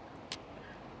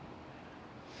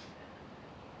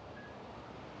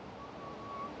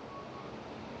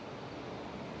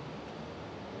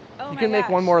 Oh You my can make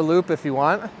one gosh. more loop if you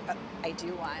want. I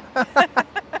do want.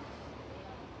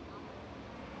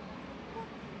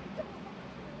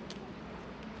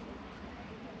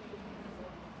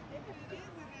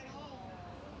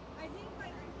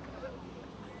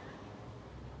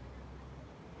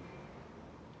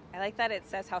 I like that it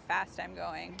says how fast I'm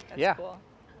going. That's Yeah. cool.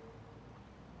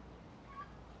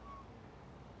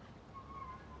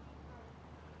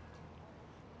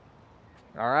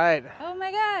 All right. Oh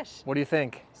my gosh. What do you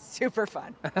think? Super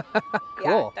fun. Cool.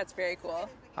 Yeah, that's very cool.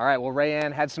 All right, well,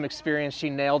 Rayanne had some experience. She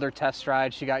nailed her test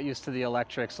ride. She got used to the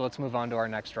electric, so let's move on to our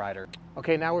next rider.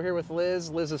 Okay, now we're here with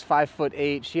Liz. Liz is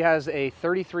 5'8". She has a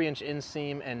 33-inch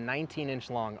inseam and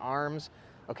 19-inch long arms.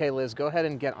 Okay, Liz, go ahead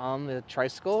and get on the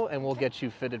tricycle, and we'll get you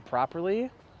fitted properly.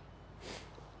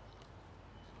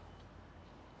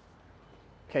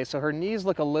 Okay, so her knees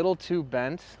look a little too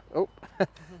bent. Oh,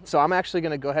 so I'm actually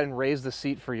gonna go ahead and raise the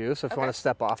seat for you, so if you wanna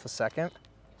step off a second.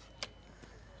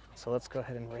 So let's go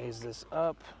ahead and raise this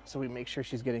up so we make sure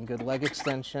she's getting good leg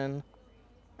extension.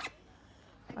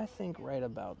 I think right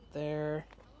about there.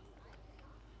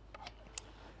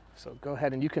 So go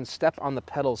ahead and you can step on the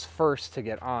pedals first to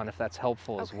get on if that's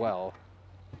helpful as well.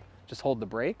 Just hold the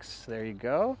brakes, there you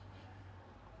go.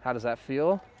 How does that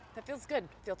feel? That feels good.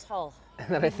 Feel tall. And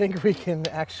then I think we can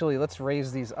actually, let's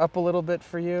raise these up a little bit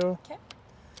for you. Okay.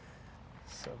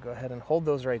 So go ahead and hold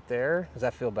those right there. Does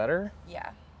that feel better? Yeah.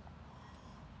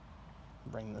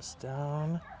 Bring this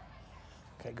down.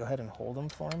 Okay, go ahead and hold them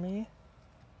for me.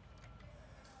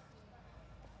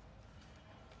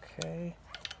 Okay.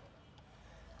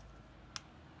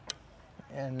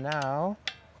 And now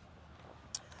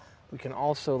we can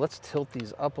also, let's tilt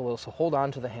these up a little. So hold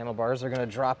on to the handlebars. They're going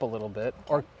to drop a little bit,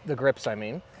 or the grips, I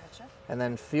mean. Gotcha. And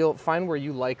then find where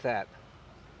you like that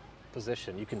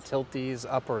position. You can tilt these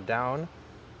up or down.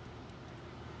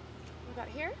 What about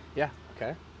here? Yeah,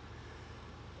 okay.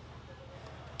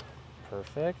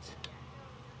 Perfect.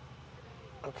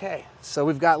 Okay, so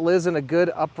we've got Liz in a good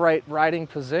upright riding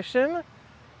position.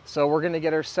 So we're gonna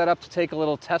get her set up to take a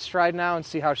little test ride now and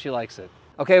see how she likes it.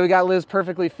 Okay, we got Liz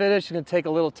perfectly fitted. She's gonna take a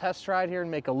little test ride here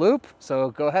and make a loop.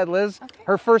 So go ahead, Liz. Okay.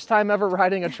 Her first time ever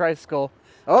riding a tricycle.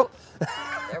 Oh.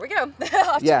 There we go.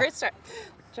 Off to Yeah. a great start.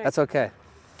 That's okay.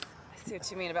 I see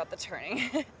what you mean about the turning.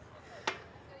 Okay,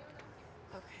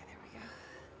 there we go.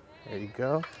 There you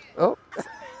go. Oh.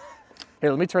 Here,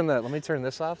 let me turn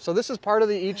this off. So this is part of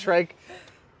the Etrike.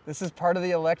 This is part of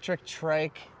the electric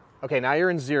trike. Okay, now you're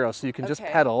in 0, so you can just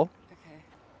pedal. Okay.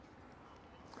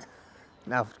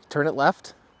 Now turn it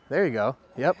left. There you go.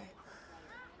 Yep. Okay.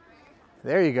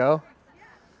 There you go.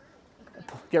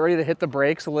 Get ready to hit the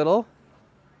brakes a little.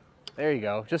 There you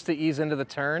go. Just to ease into the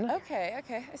turn. Okay,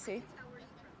 okay, I see.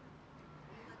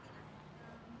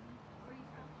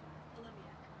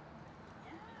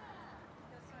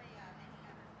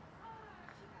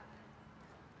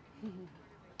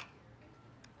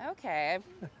 Okay.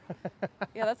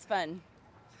 Yeah, that's fun.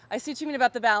 I see what you mean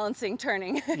about the balancing,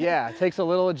 turning. Yeah, it takes a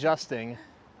little adjusting.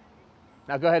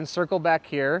 Now go ahead and circle back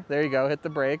here. There you go, hit the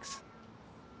brakes.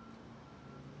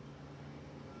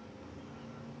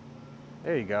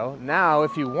 There you go. Now,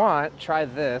 if you want, try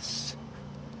this.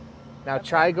 Now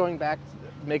try going back,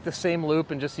 make the same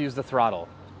loop and just use the throttle.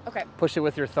 Okay. Push it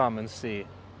with your thumb and see.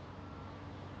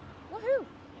 Woohoo!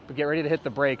 But get ready to hit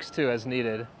the brakes too as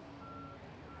needed.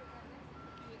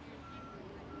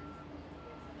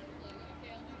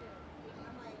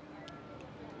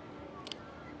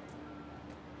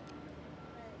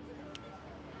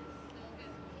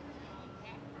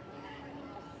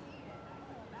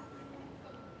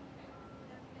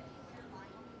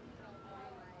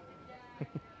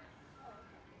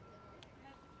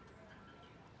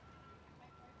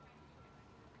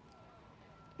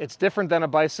 It's different than a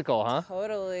bicycle, huh?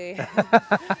 Totally. Now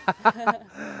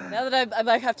that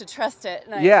I have to trust it,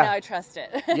 and Yeah. now I trust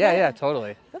it. Yeah,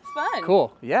 totally. That's fun.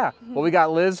 Cool, yeah. Well, we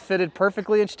got Liz fitted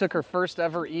perfectly and she took her first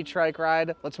ever e-trike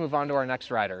ride. Let's move on to our next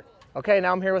rider. Okay,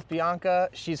 now I'm here with Bianca.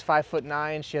 She's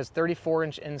 5'9". She has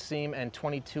 34-inch inseam and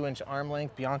 22-inch arm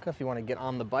length. Bianca, if you want to get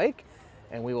on the bike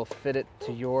and we will fit it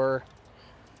to your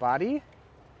body.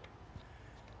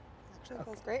 Actually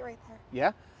feels great right there.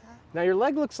 Yeah? Now your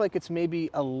leg looks like it's maybe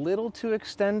a little too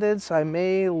extended, so I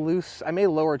may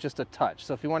lower just a touch.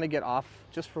 So if you want to get off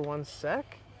just for 1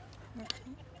 sec.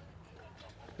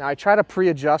 Now I try to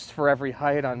pre-adjust for every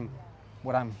height on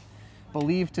what I'm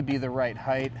believed to be the right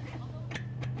height.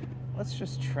 Let's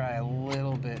just try a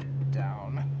little bit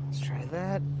down. Let's try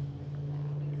that.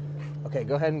 Okay,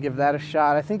 go ahead and give that a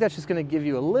shot. I think that's just going to give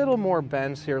you a little more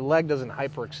bend so your leg doesn't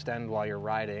hyperextend while you're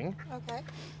riding. Okay.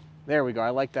 There we go. I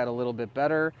like that a little bit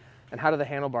better. And how do the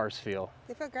handlebars feel?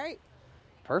 They feel great.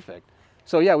 Perfect.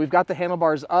 So yeah, we've got the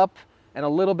handlebars up and a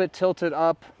little bit tilted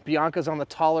up. Bianca's on the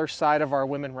taller side of our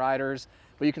women riders,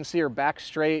 but you can see her back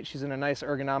straight. She's in a nice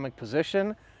ergonomic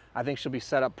position. I think she'll be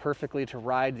set up perfectly to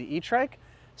ride the e-trike.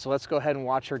 So let's go ahead and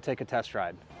watch her take a test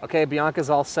ride. Okay, Bianca's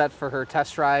all set for her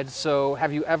test ride. So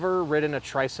have you ever ridden a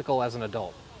tricycle as an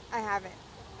adult? I haven't.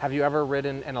 Have you ever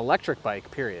ridden an electric bike,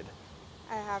 period?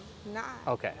 I have not.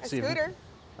 Okay. A scooter?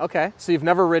 Okay, so you've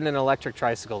never ridden an electric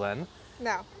tricycle then?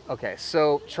 No. Okay,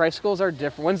 so tricycles are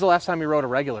different. When's the last time you rode a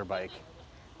regular bike?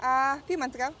 A few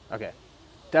months ago. Okay,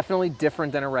 definitely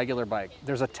different than a regular bike.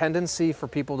 There's a tendency for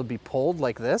people to be pulled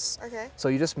like this. Okay. So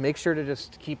you just make sure to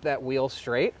just keep that wheel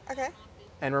straight. Okay.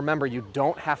 And remember, you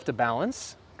don't have to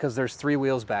balance because there's 3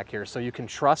 wheels back here. So you can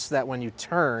trust that when you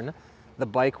turn, the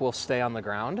bike will stay on the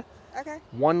ground. Okay.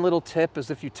 One little tip is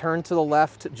if you turn to the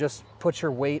left, just put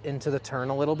your weight into the turn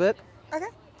a little bit. Okay.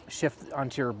 Shift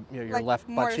onto your Like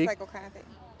left butt cheek. motorcycle kind of thing.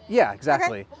 Yeah,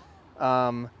 exactly.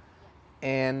 That's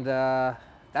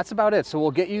about it. So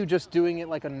we'll get you just doing it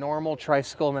like a normal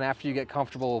tricycle, and then after you get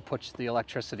comfortable, we'll put the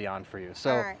electricity on for you.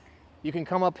 So All right. you can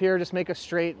come up here, just make a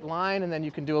straight line, and then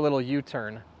you can do a little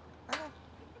U-turn. Okay.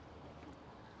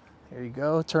 There you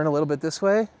go. Turn a little bit this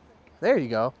way. There you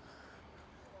go.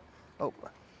 Oh,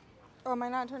 Oh, am I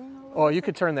not turning a little oh, bit? you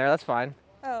could turn there. That's fine.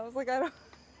 Oh, I was like, I don't.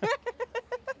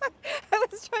 I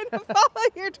was trying to follow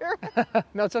your direction.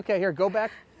 No, it's okay. Here, go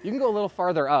back. You can go a little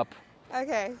farther up.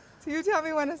 Okay, so you tell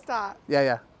me when to stop. Yeah,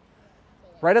 yeah.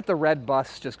 Right at the red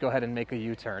bus, just go ahead and make a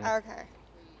U-turn. Okay.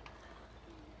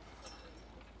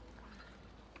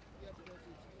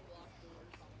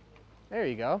 There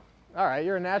you go. All right,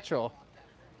 you're a natural.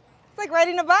 It's like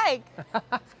riding a bike.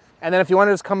 And then if you want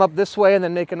to just come up this way and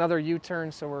then make another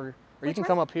U-turn, so or you can way?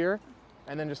 come up here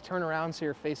and then just turn around so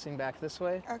you're facing back this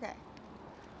way. Okay.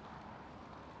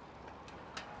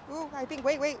 Ooh, I think,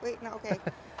 wait, no, okay.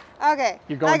 Okay,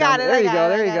 You're going I got down, it, there I you got go, it,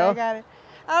 there I you got go. it, I got it.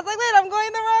 I was like, wait, I'm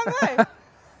going the wrong way.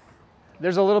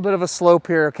 There's a little bit of a slope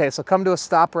here. Okay, so come to a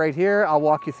stop right here. I'll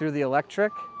walk you through the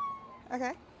electric.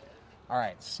 Okay. All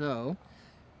right, so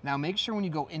now make sure when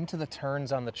you go into the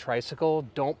turns on the tricycle,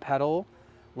 don't pedal.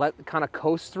 Let kind of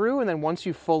coast through, and then once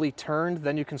you've fully turned,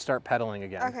 then you can start pedaling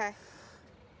again. Okay.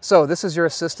 So this is your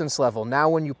assistance level. Now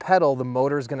when you pedal, the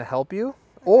motor is going to help you,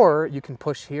 or you can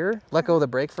push here, let go of the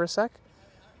brake for a sec.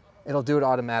 It'll do it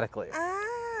automatically.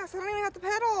 Ah, so I don't even have to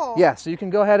pedal. Yeah, so you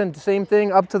can go ahead and same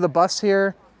thing up to the bus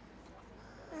here.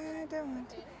 I don't want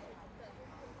to.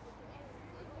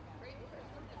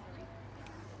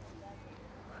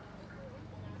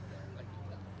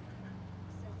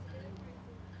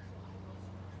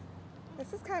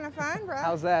 This is kind of fun, bro.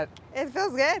 How's that? It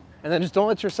feels good. And then just don't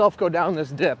let yourself go down this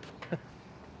dip.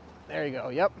 There you go,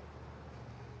 yep.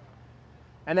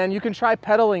 And then you can try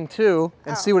pedaling too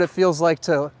and see what it feels like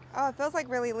to... Oh, it feels like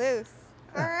really loose.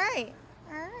 All right.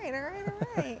 All right, all right, all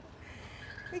right.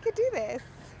 We could do this.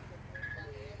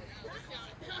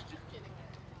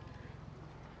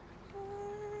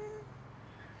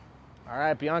 All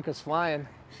right, Bianca's flying.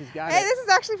 She's got Hey, it. this is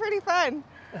actually pretty fun.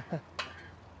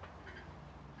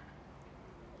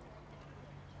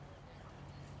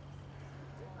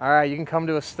 All right, you can come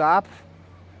to a stop.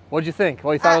 What'd you think?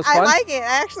 Well, you thought it was I fun? like it.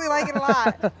 I actually like it a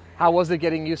lot. How was it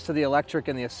getting used to the electric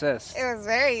and the assist? It was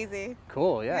very easy.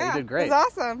 Cool, yeah, you did great. It was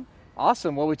awesome.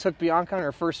 Awesome. Well, we took Bianca on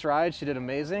her first ride. She did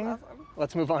amazing. Awesome.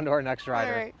 Let's move on to our next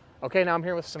rider. All right. Okay, now I'm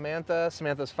here with Samantha.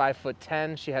 Samantha's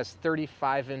 5'10". She has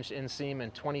 35-inch inseam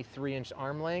and 23-inch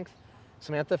arm length.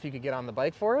 Samantha, if you could get on the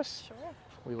bike for us. Sure.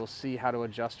 We will see how to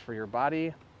adjust for your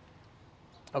body.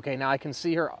 Okay, now I can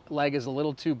see her leg is a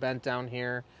little too bent down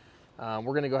here.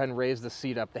 We're gonna go ahead and raise the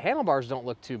seat up. The handlebars don't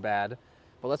look too bad,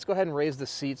 but let's go ahead and raise the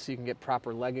seat so you can get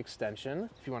proper leg extension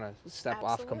if you wanna step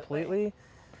off completely.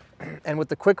 And with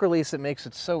the quick release, it makes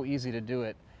it so easy to do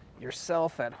it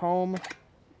yourself at home.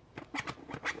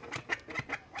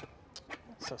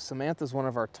 So Samantha's one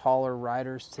of our taller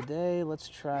riders today. Let's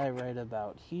try right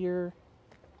about here.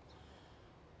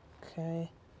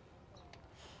 Okay.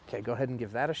 Okay, go ahead and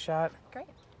give that a shot. Great.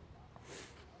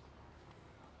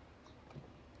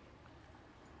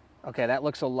 Okay, that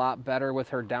looks a lot better with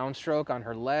her downstroke on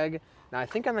her leg. Now I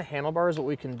think on the handlebars, what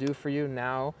we can do for you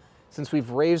now, since we've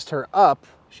raised her up,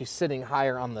 she's sitting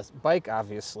higher on the bike,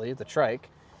 obviously, the trike.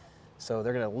 So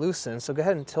they're gonna loosen, so go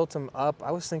ahead and tilt them up.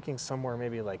 I was thinking somewhere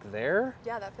maybe like there.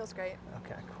 Yeah, that feels great.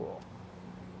 Okay, cool.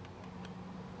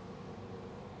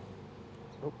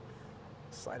 Oh,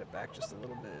 slide it back just a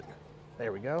little bit.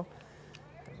 There we go.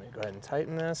 Let me go ahead and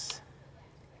tighten this.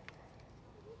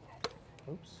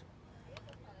 Oops.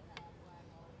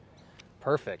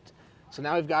 Perfect. So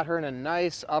now we've got her in a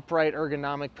nice, upright,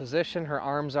 ergonomic position. Her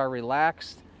arms are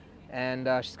relaxed, and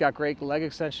she's got great leg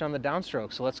extension on the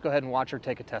downstroke. So let's go ahead and watch her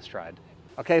take a test ride.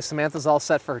 Okay, Samantha's all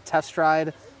set for her test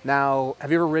ride. Now,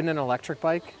 have you ever ridden an electric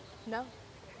bike? No.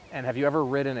 And have you ever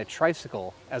ridden a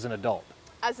tricycle as an adult?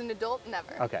 As an adult,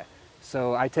 never. Okay.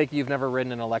 So I take it you've never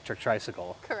ridden an electric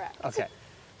tricycle? Correct. Okay.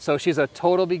 So she's a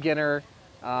total beginner,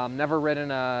 never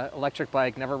ridden an electric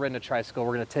bike, never ridden a tricycle.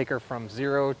 We're gonna take her from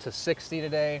 0 to 60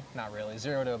 today. Not really,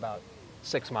 0 to about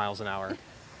 6 miles an hour.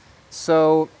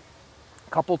 So, a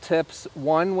couple tips.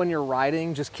 One, when you're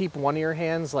riding, just keep one of your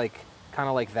hands kind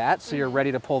of like that, so you're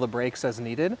ready to pull the brakes as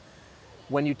needed.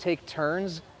 When you take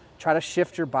turns, try to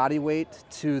shift your body weight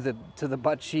to the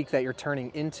butt cheek that you're turning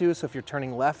into. So if you're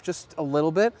turning left, just a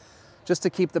little bit, just to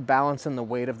keep the balance and the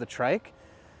weight of the trike.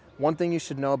 One thing you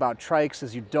should know about trikes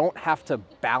is you don't have to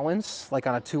balance like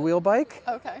on a two-wheel bike.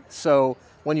 Okay. So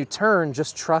when you turn,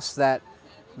 just trust that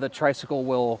the tricycle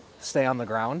will stay on the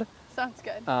ground. Sounds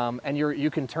good. And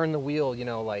you can turn the wheel,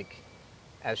 like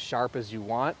as sharp as you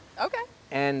want. Okay.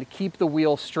 And keep the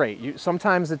wheel straight.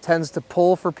 Sometimes it tends to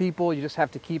pull for people. You just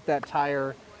have to keep that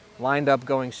tire lined up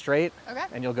going straight, Okay.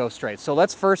 and you'll go straight. So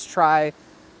let's first try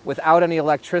without any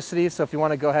electricity. So if you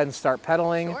want to go ahead and start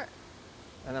pedaling, Sure.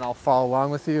 and then I'll follow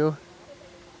along with you.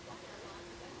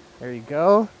 There you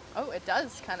go. Oh, it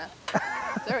does kind of.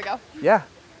 There we go. Yeah.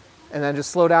 And then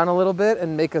just slow down a little bit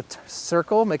and make a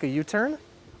circle, make a U-turn.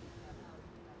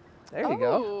 There you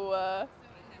go. Ooh.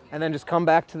 And then just come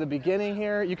back to the beginning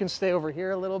here. You can stay over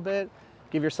here a little bit.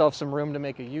 Give yourself some room to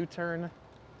make a U-turn.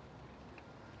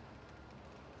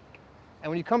 And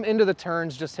when you come into the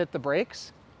turns, just hit the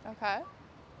brakes. Okay.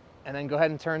 And then go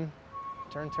ahead and turn.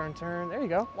 There you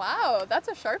go. Wow, that's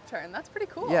a sharp turn. That's pretty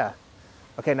cool. Yeah.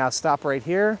 Okay, now stop right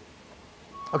here.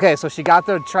 Okay, so she got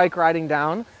the trike riding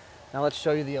down. Now let's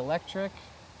show you the electric.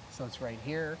 So it's right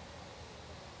here.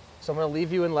 So I'm gonna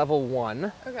leave you in level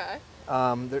 1. Okay.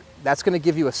 That's gonna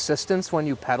give you assistance when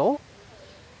you pedal.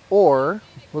 Or,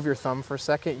 move your thumb for a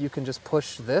second, you can just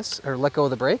push this or let go of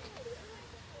the brake.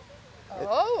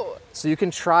 Oh. So you can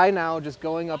try now just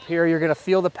going up here. You're gonna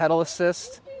feel the pedal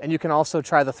assist, and you can also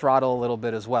try the throttle a little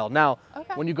bit as well. Now,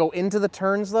 when you go into the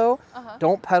turns though,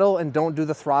 don't pedal and don't do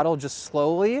the throttle, just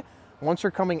slowly. Once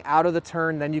you're coming out of the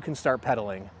turn, then you can start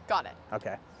pedaling. Got it.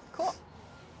 Okay. Cool.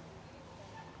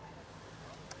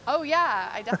 Oh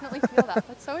yeah, I definitely feel that.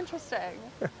 That's so interesting.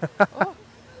 Oh.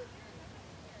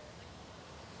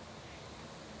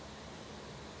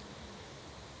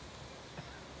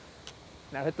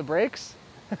 Now hit the brakes.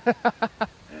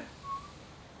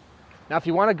 Now if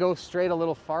you want to go straight a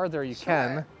little farther, you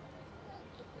can.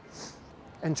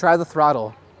 And try the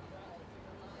throttle.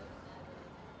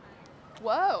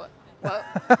 Whoa. Whoa.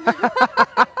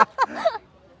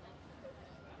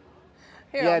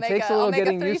 Here, Yeah, it takes a little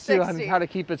getting used to on how to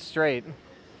keep it straight.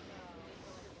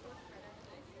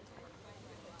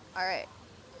 All right.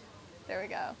 There we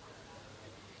go.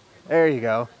 There you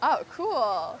go. Oh,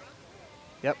 cool.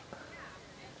 Yep.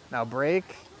 Now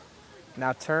brake.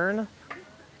 Now turn.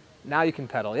 Now you can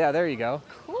pedal. Yeah, there you go.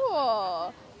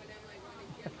 Cool.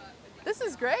 This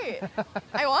is great.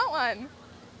 I want one.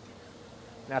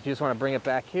 Now if you just want to bring it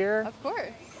back here. Of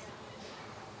course.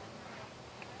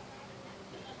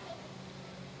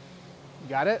 You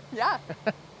got it? Yeah.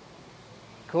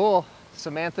 Cool.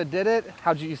 Samantha did it.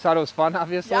 You thought it was fun,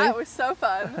 obviously? Yeah, it was so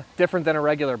fun. Different than a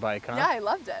regular bike, huh? Yeah, I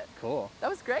loved it. Cool. That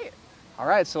was great. All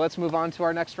right, so let's move on to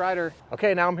our next rider.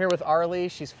 Okay, now I'm here with Arlie.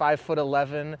 She's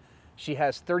 5'11". She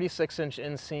has 36-inch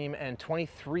inseam and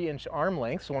 23-inch arm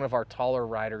length, so one of our taller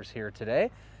riders here today.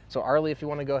 So Arlie, if you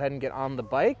want to go ahead and get on the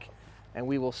bike, and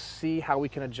we will see how we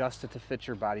can adjust it to fit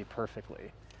your body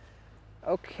perfectly.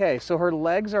 Okay, so her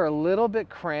legs are a little bit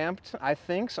cramped, I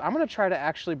think. So I'm gonna try to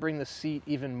actually bring the seat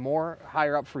even more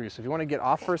higher up for you. So if you wanna get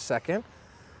off for a second,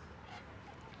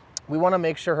 we wanna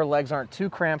make sure her legs aren't too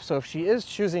cramped. So if she is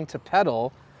choosing to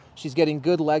pedal, she's getting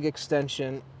good leg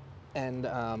extension and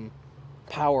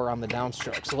power on the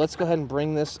downstroke. So let's go ahead and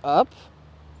bring this up.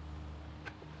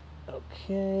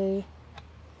 Okay,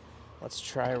 let's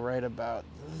try right about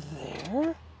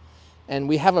there. And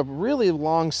we have a really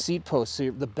long seat post,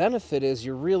 so the benefit is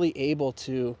you're really able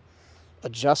to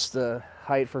adjust the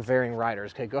height for varying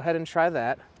riders. Okay, go ahead and try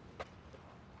that.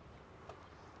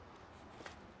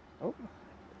 Oh,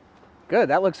 good,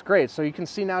 that looks great. So you can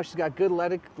see now she's got good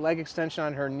leg extension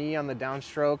on her knee on the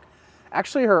downstroke.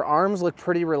 Actually, her arms look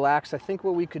pretty relaxed. I think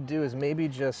what we could do is maybe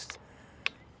just,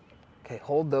 okay,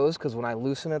 hold those, because when I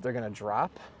loosen it, they're gonna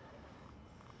drop.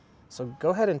 So go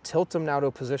ahead and tilt them now to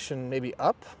a position maybe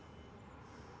up.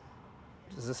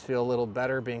 Does this feel a little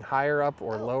better being higher up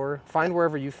or lower? Find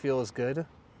wherever you feel is good.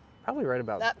 Probably right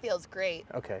about. That feels great.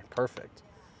 Okay, perfect.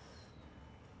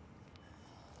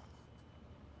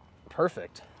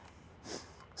 Perfect.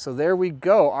 So there we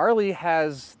go. Arlie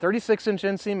has 36-inch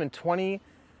inseam and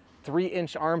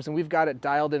 23-inch arms, and we've got it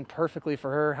dialed in perfectly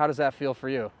for her. How does that feel for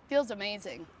you? Feels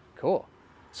amazing. Cool.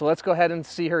 So let's go ahead and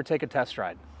see her take a test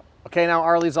ride. Okay, now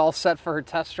Arlie's all set for her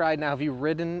test ride. Now, have you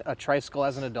ridden a tricycle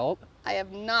as an adult? I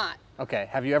have not. Okay,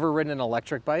 have you ever ridden an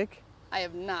electric bike? I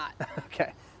have not.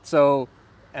 Okay, so,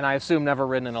 and I assume never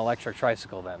ridden an electric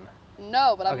tricycle then?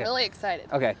 No, but I'm Okay. really excited.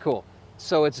 Okay, cool.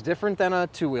 So it's different than a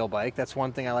two-wheel bike. That's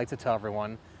one thing I like to tell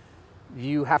everyone.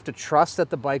 You have to trust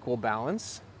that the bike will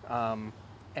balance, and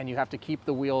you have to keep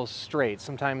the wheels straight.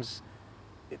 Sometimes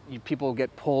people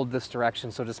get pulled this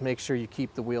direction, so just make sure you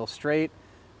keep the wheel straight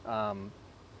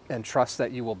and trust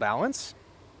that you will balance.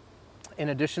 In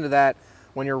addition to that,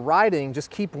 when you're riding, just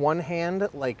keep one hand,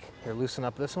 like, here, loosen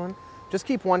up this one. Just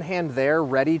keep one hand there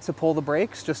ready to pull the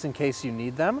brakes, just in case you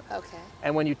need them. Okay.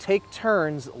 And when you take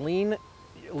turns, lean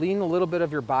a little bit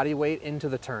of your body weight into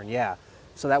the turn, yeah.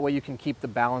 So that way you can keep the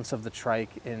balance of the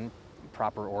trike in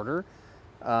proper order.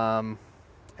 And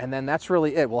then that's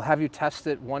really it. We'll have you test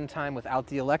it one time without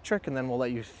the electric, and then we'll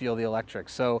let you feel the electric.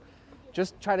 So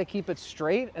just try to keep it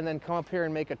straight, and then come up here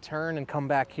and make a turn and come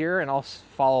back here, and I'll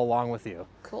follow along with you.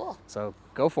 Cool. So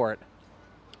go for it.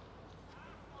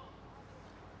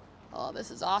 Oh, this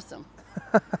is awesome.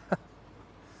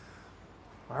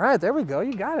 All right, there we go.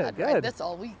 You got it. I'd Good. ride this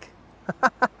all week.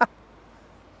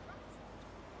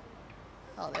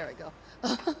 There we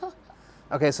go.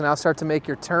 Okay, so now start to make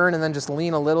your turn and then just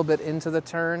lean a little bit into the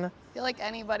turn. I feel like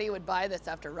anybody would buy this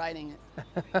after riding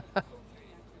it.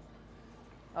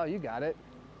 Oh, you got it.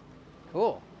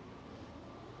 Cool.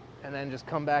 And then just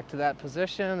come back to that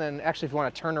position. And actually, if you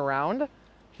want to turn around,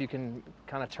 if you can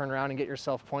kind of turn around and get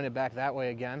yourself pointed back that way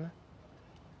again.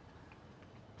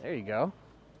 There you go.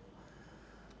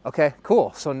 Okay,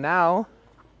 cool. So now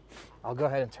I'll go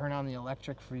ahead and turn on the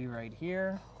electric for you right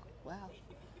here. Wow.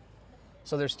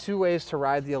 So there's two ways to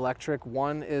ride the electric.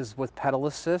 One is with pedal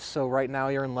assist. So right now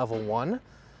you're in level 1.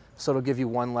 So it'll give you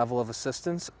 1 level of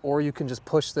assistance. Or you can just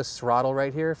push this throttle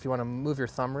right here. If you want to move your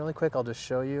thumb really quick, I'll just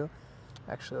show you.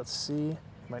 Actually, let's see.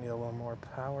 Might need a little more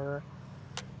power.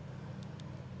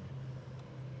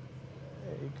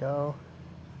 There you go.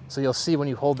 So you'll see when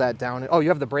you hold that down. Oh, you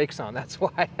have the brakes on. That's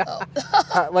why.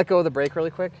 Oh. Let go of the brake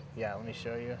really quick. Yeah, let me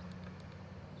show you.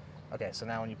 Okay, so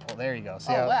now when you pull, there you go.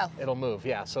 See how wow. it'll move.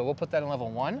 Yeah, so we'll put that in level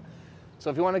 1. So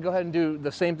if you want to go ahead and do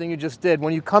the same thing you just did,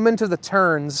 when you come into the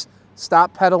turns,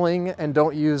 stop pedaling and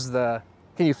don't use the,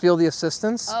 can you feel the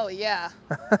assistance? Oh yeah,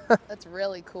 that's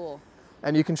really cool.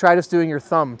 And you can try just doing your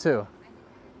thumb too.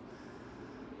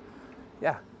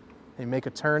 Yeah, you make a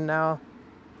turn now.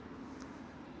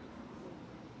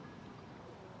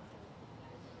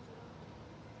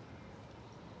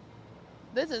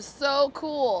 This is so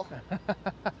cool.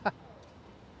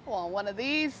 I want one of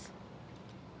these.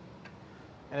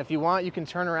 And if you want, you can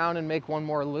turn around and make one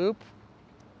more loop.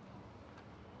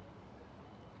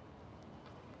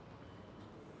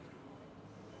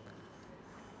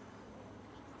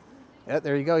 Yeah,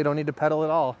 there you go. You don't need to pedal at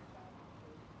all.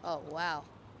 Oh, wow.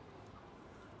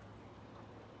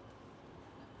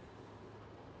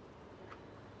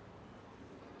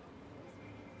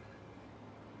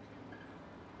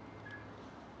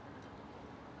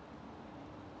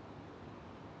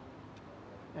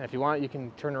 And if you want, you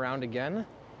can turn around again.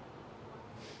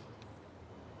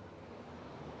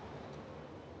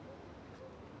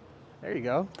 There you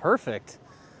go. Perfect.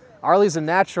 Arlie's a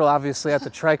natural, obviously, at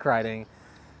the trike riding.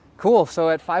 Cool.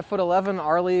 So at 5'11",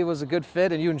 Arlie was a good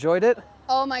fit, and you enjoyed it?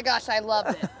 Oh my gosh, I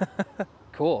loved it.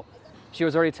 Cool. She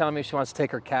was already telling me she wants to take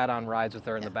her cat on rides with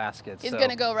her in the basket. He's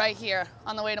gonna go right here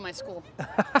on the way to my school.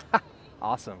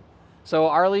 Awesome. So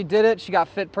Arlie did it. She got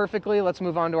fit perfectly. Let's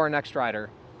move on to our next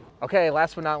rider. Okay,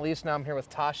 last but not least, now I'm here with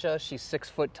Tasha. She's 6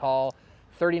 foot tall,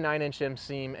 39-inch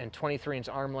inseam, and 23-inch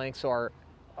arm length. So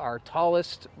our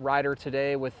tallest rider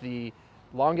today with the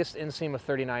longest inseam of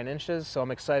 39 inches. So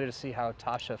I'm excited to see how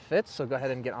Tasha fits. So go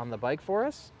ahead and get on the bike for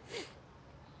us.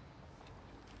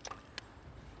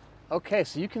 Okay,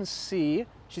 so you can see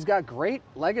she's got great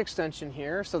leg extension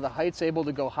here. So the height's able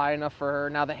to go high enough for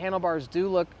her. Now the handlebars do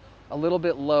look a little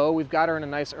bit low. We've got her in a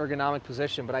nice ergonomic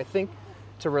position, but I think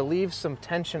to relieve some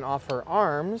tension off her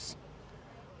arms,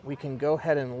 we can go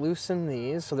ahead and loosen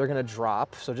these so they're gonna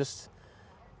drop. So just,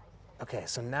 okay,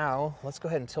 so now let's go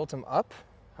ahead and tilt them up.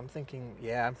 I'm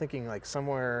thinking like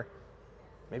somewhere,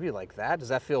 maybe like that. Does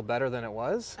that feel better than it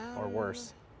was or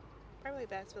worse? Probably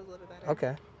that feels a little better.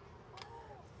 Okay.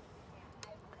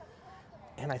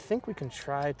 And I think we can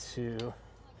try to,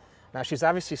 now she's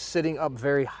obviously sitting up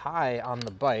very high on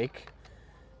the bike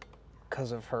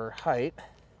because of her height.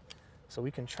 So we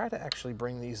can try to actually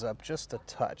bring these up just a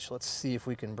touch. Let's see if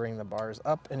we can bring the bars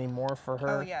up any more for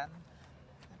her. Oh yeah,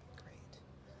 great.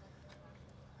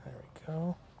 There we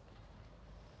go.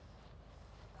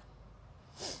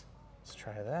 Let's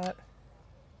try that.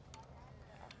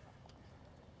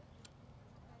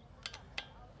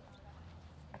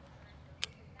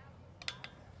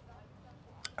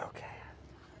 Okay.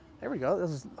 There we go.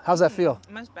 How's that feel?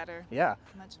 Much better. Yeah.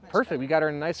 Much Perfect. better. We got her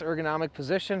in a nice ergonomic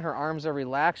position. Her arms are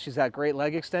relaxed. She's got great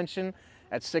leg extension.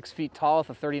 At 6 feet tall with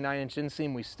a 39-inch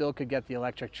inseam, we still could get the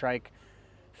electric trike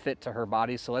fit to her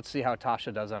body. So let's see how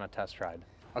Tasha does on a test ride.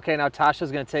 Okay, now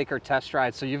Tasha's going to take her test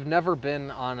ride. So you've never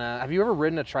been on have you ever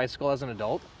ridden a tricycle as an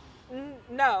adult?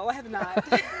 No, I have not.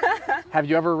 Have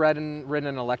you ever ridden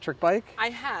an electric bike? I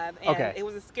have, and it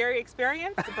was a scary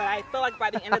experience, but I feel like by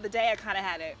the end of the day, I kind of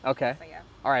had it. Okay. So, yeah.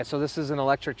 All right, so this is an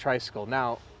electric tricycle.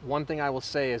 Now, one thing I will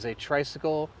say is a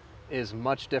tricycle is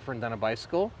much different than a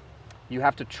bicycle. You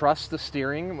have to trust the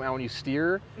steering. Now, when you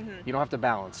steer, you don't have to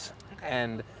balance. Okay.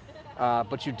 And,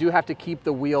 but you do have to keep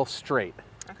the wheel straight.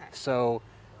 Okay. So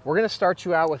we're gonna start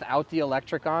you out without the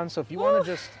electric on. So if you wanna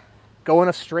just go in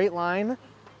a straight line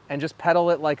and just pedal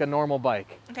it like a normal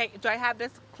bike. Okay, do I have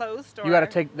this closed? Or? You gotta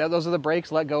take, those are the brakes,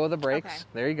 let go of the brakes. Okay.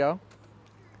 There you go.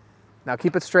 Now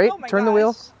keep it straight, Oh my turn the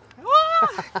wheel.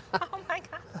 Oh my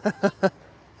God.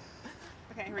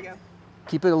 Okay, here we go.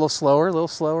 Keep it a little slower, a little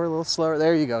slower, a little slower.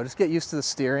 There you go. Just get used to the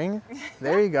steering.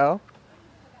 There you go.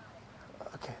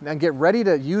 Okay, now get ready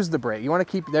to use the brake. You want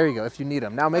to keep, there you go, if you need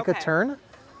them. Now make a Okay. turn.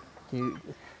 Can you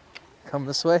come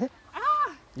this way?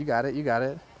 Ah! You got it, you got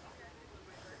it.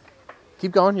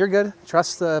 Keep going, you're good.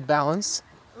 Trust the balance.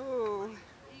 Ooh.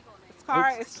 This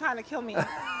car is trying to kill me.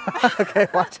 Okay,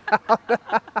 watch out.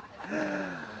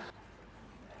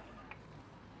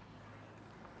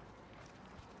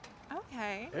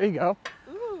 Okay. There you go.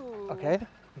 Ooh. Okay,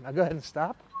 now go ahead and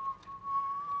stop.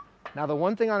 Now the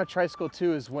one thing on a tricycle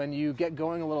too is when you get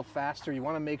going a little faster, you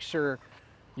want to make sure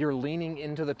you're leaning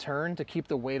into the turn to keep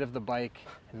the weight of the bike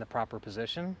in the proper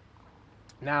position.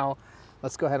 Now,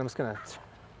 let's go ahead, I'm just gonna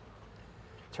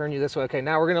turn you this way. Okay,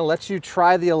 now we're gonna let you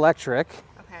try the electric.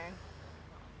 Okay.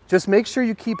 Just make sure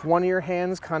you keep one of your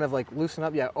hands kind of like loosen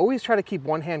up. Yeah, always try to keep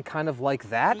one hand kind of like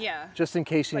that. Yeah. Just in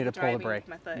case you Like need to pull the driving brake.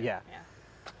 with my foot. Yeah. Yeah.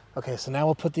 Okay, so now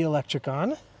we'll put the electric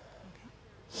on.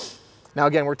 Now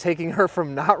again, we're taking her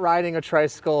from not riding a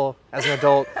tricycle as an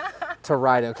adult to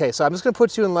riding. Okay, so I'm just gonna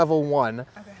put you in level 1.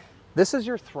 Okay. This is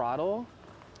your throttle.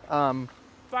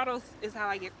 Throttle is how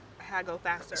I go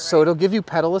faster. So right? it'll give you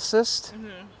pedal assist,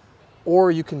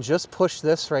 or you can just push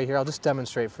this right here. I'll just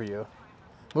demonstrate for you.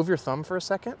 Move your thumb for a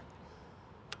second.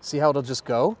 See how it'll just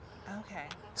go? Okay.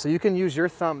 So you can use your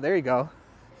thumb, there you go.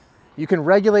 You can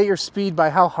regulate your speed by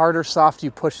how hard or soft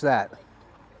you push that.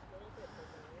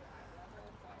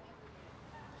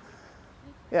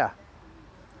 Yeah.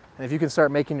 And if you can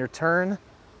start making your turn.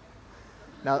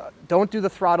 Now, don't do the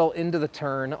throttle into the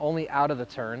turn, only out of the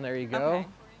turn. There you go. Okay.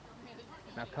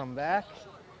 Now come back.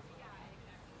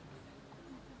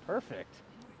 Perfect.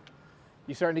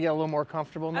 You starting to get a little more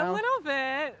comfortable now? A little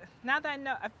bit. Now that I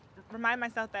know, I remind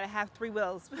myself that I have 3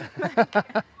 wheels.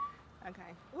 Okay.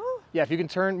 Ooh. Yeah, if you can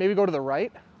turn, maybe go to the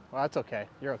right. Well, that's okay.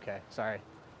 You're okay. Sorry.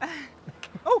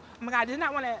 Oh my God, I did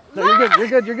not want to. No, you're good. You're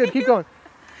good. You're good. Keep going.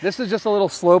 This is just a little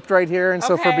sloped right here, and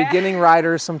so for Okay. beginning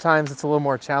riders, sometimes it's a little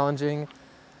more challenging.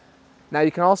 Now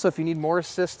you can also, if you need more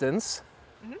assistance,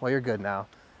 well, you're good now.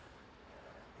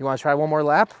 You want to try one more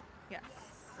lap? Yes.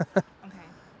 Okay.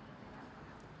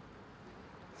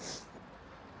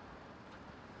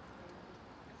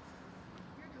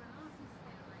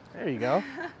 There you go.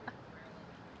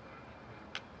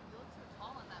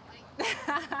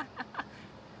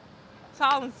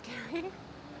 Tall and scary.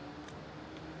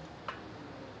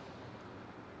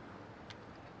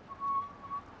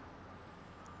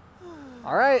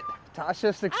 All right,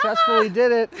 Tasha successfully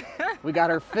did it. We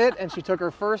got her fit, and she took her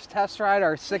first test ride,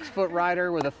 our 6-foot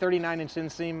rider with a 39-inch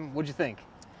inseam. What'd you think?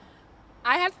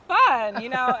 I had fun, you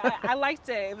know, I liked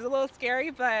it. It was a little scary,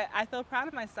 but I feel proud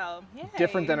of myself. Yay.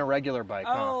 Different than a regular bike,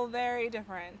 huh? Oh, very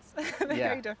different.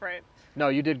 Very different. No,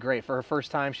 you did great. For her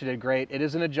first time, she did great. It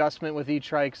is an adjustment with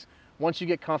Etrikes. Once you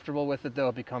get comfortable with it, though,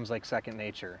 it becomes like second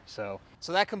nature. So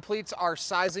that completes our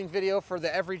sizing video for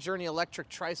the Every Journey electric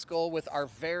tricycle with our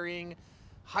varying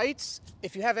heights.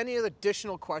 If you have any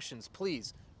additional questions,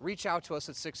 please reach out to us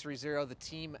at 630, the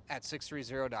team at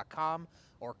sixthreezero.com,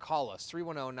 or call us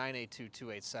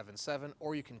 310-982-2877,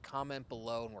 or you can comment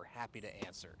below and we're happy to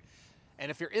answer. And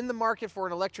if you're in the market for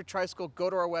an electric tricycle, go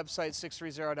to our website,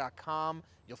 sixthreezero.com.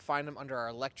 You'll find them under our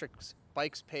electric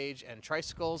bikes page and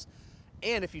tricycles.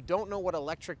 And if you don't know what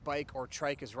electric bike or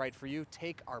trike is right for you,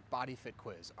 take our body fit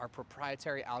quiz. Our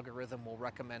proprietary algorithm will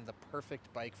recommend the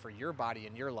perfect bike for your body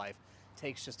and your life. It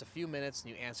takes just a few minutes and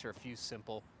you answer a few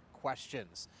simple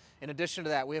questions. In addition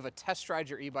to that, we have a test ride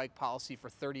your e-bike policy for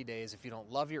 30 days. If you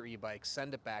don't love your e-bike,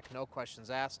 send it back. No questions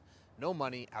asked, no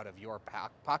money out of your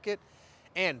pocket.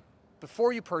 And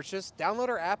before you purchase, download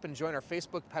our app and join our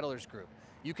Facebook Peddlers group.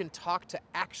 You can talk to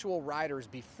actual riders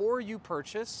before you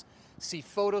purchase, see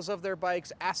photos of their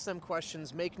bikes, ask them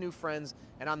questions, make new friends,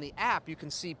 and on the app you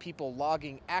can see people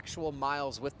logging actual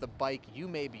miles with the bike you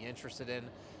may be interested in.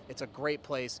 It's a great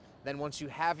place. Then once you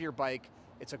have your bike,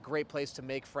 it's a great place to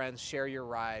make friends, share your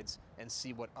rides, and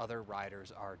see what other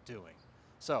riders are doing.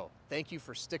 So thank you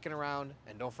for sticking around,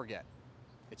 and don't forget,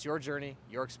 it's your journey,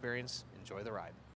 your experience. Enjoy the ride.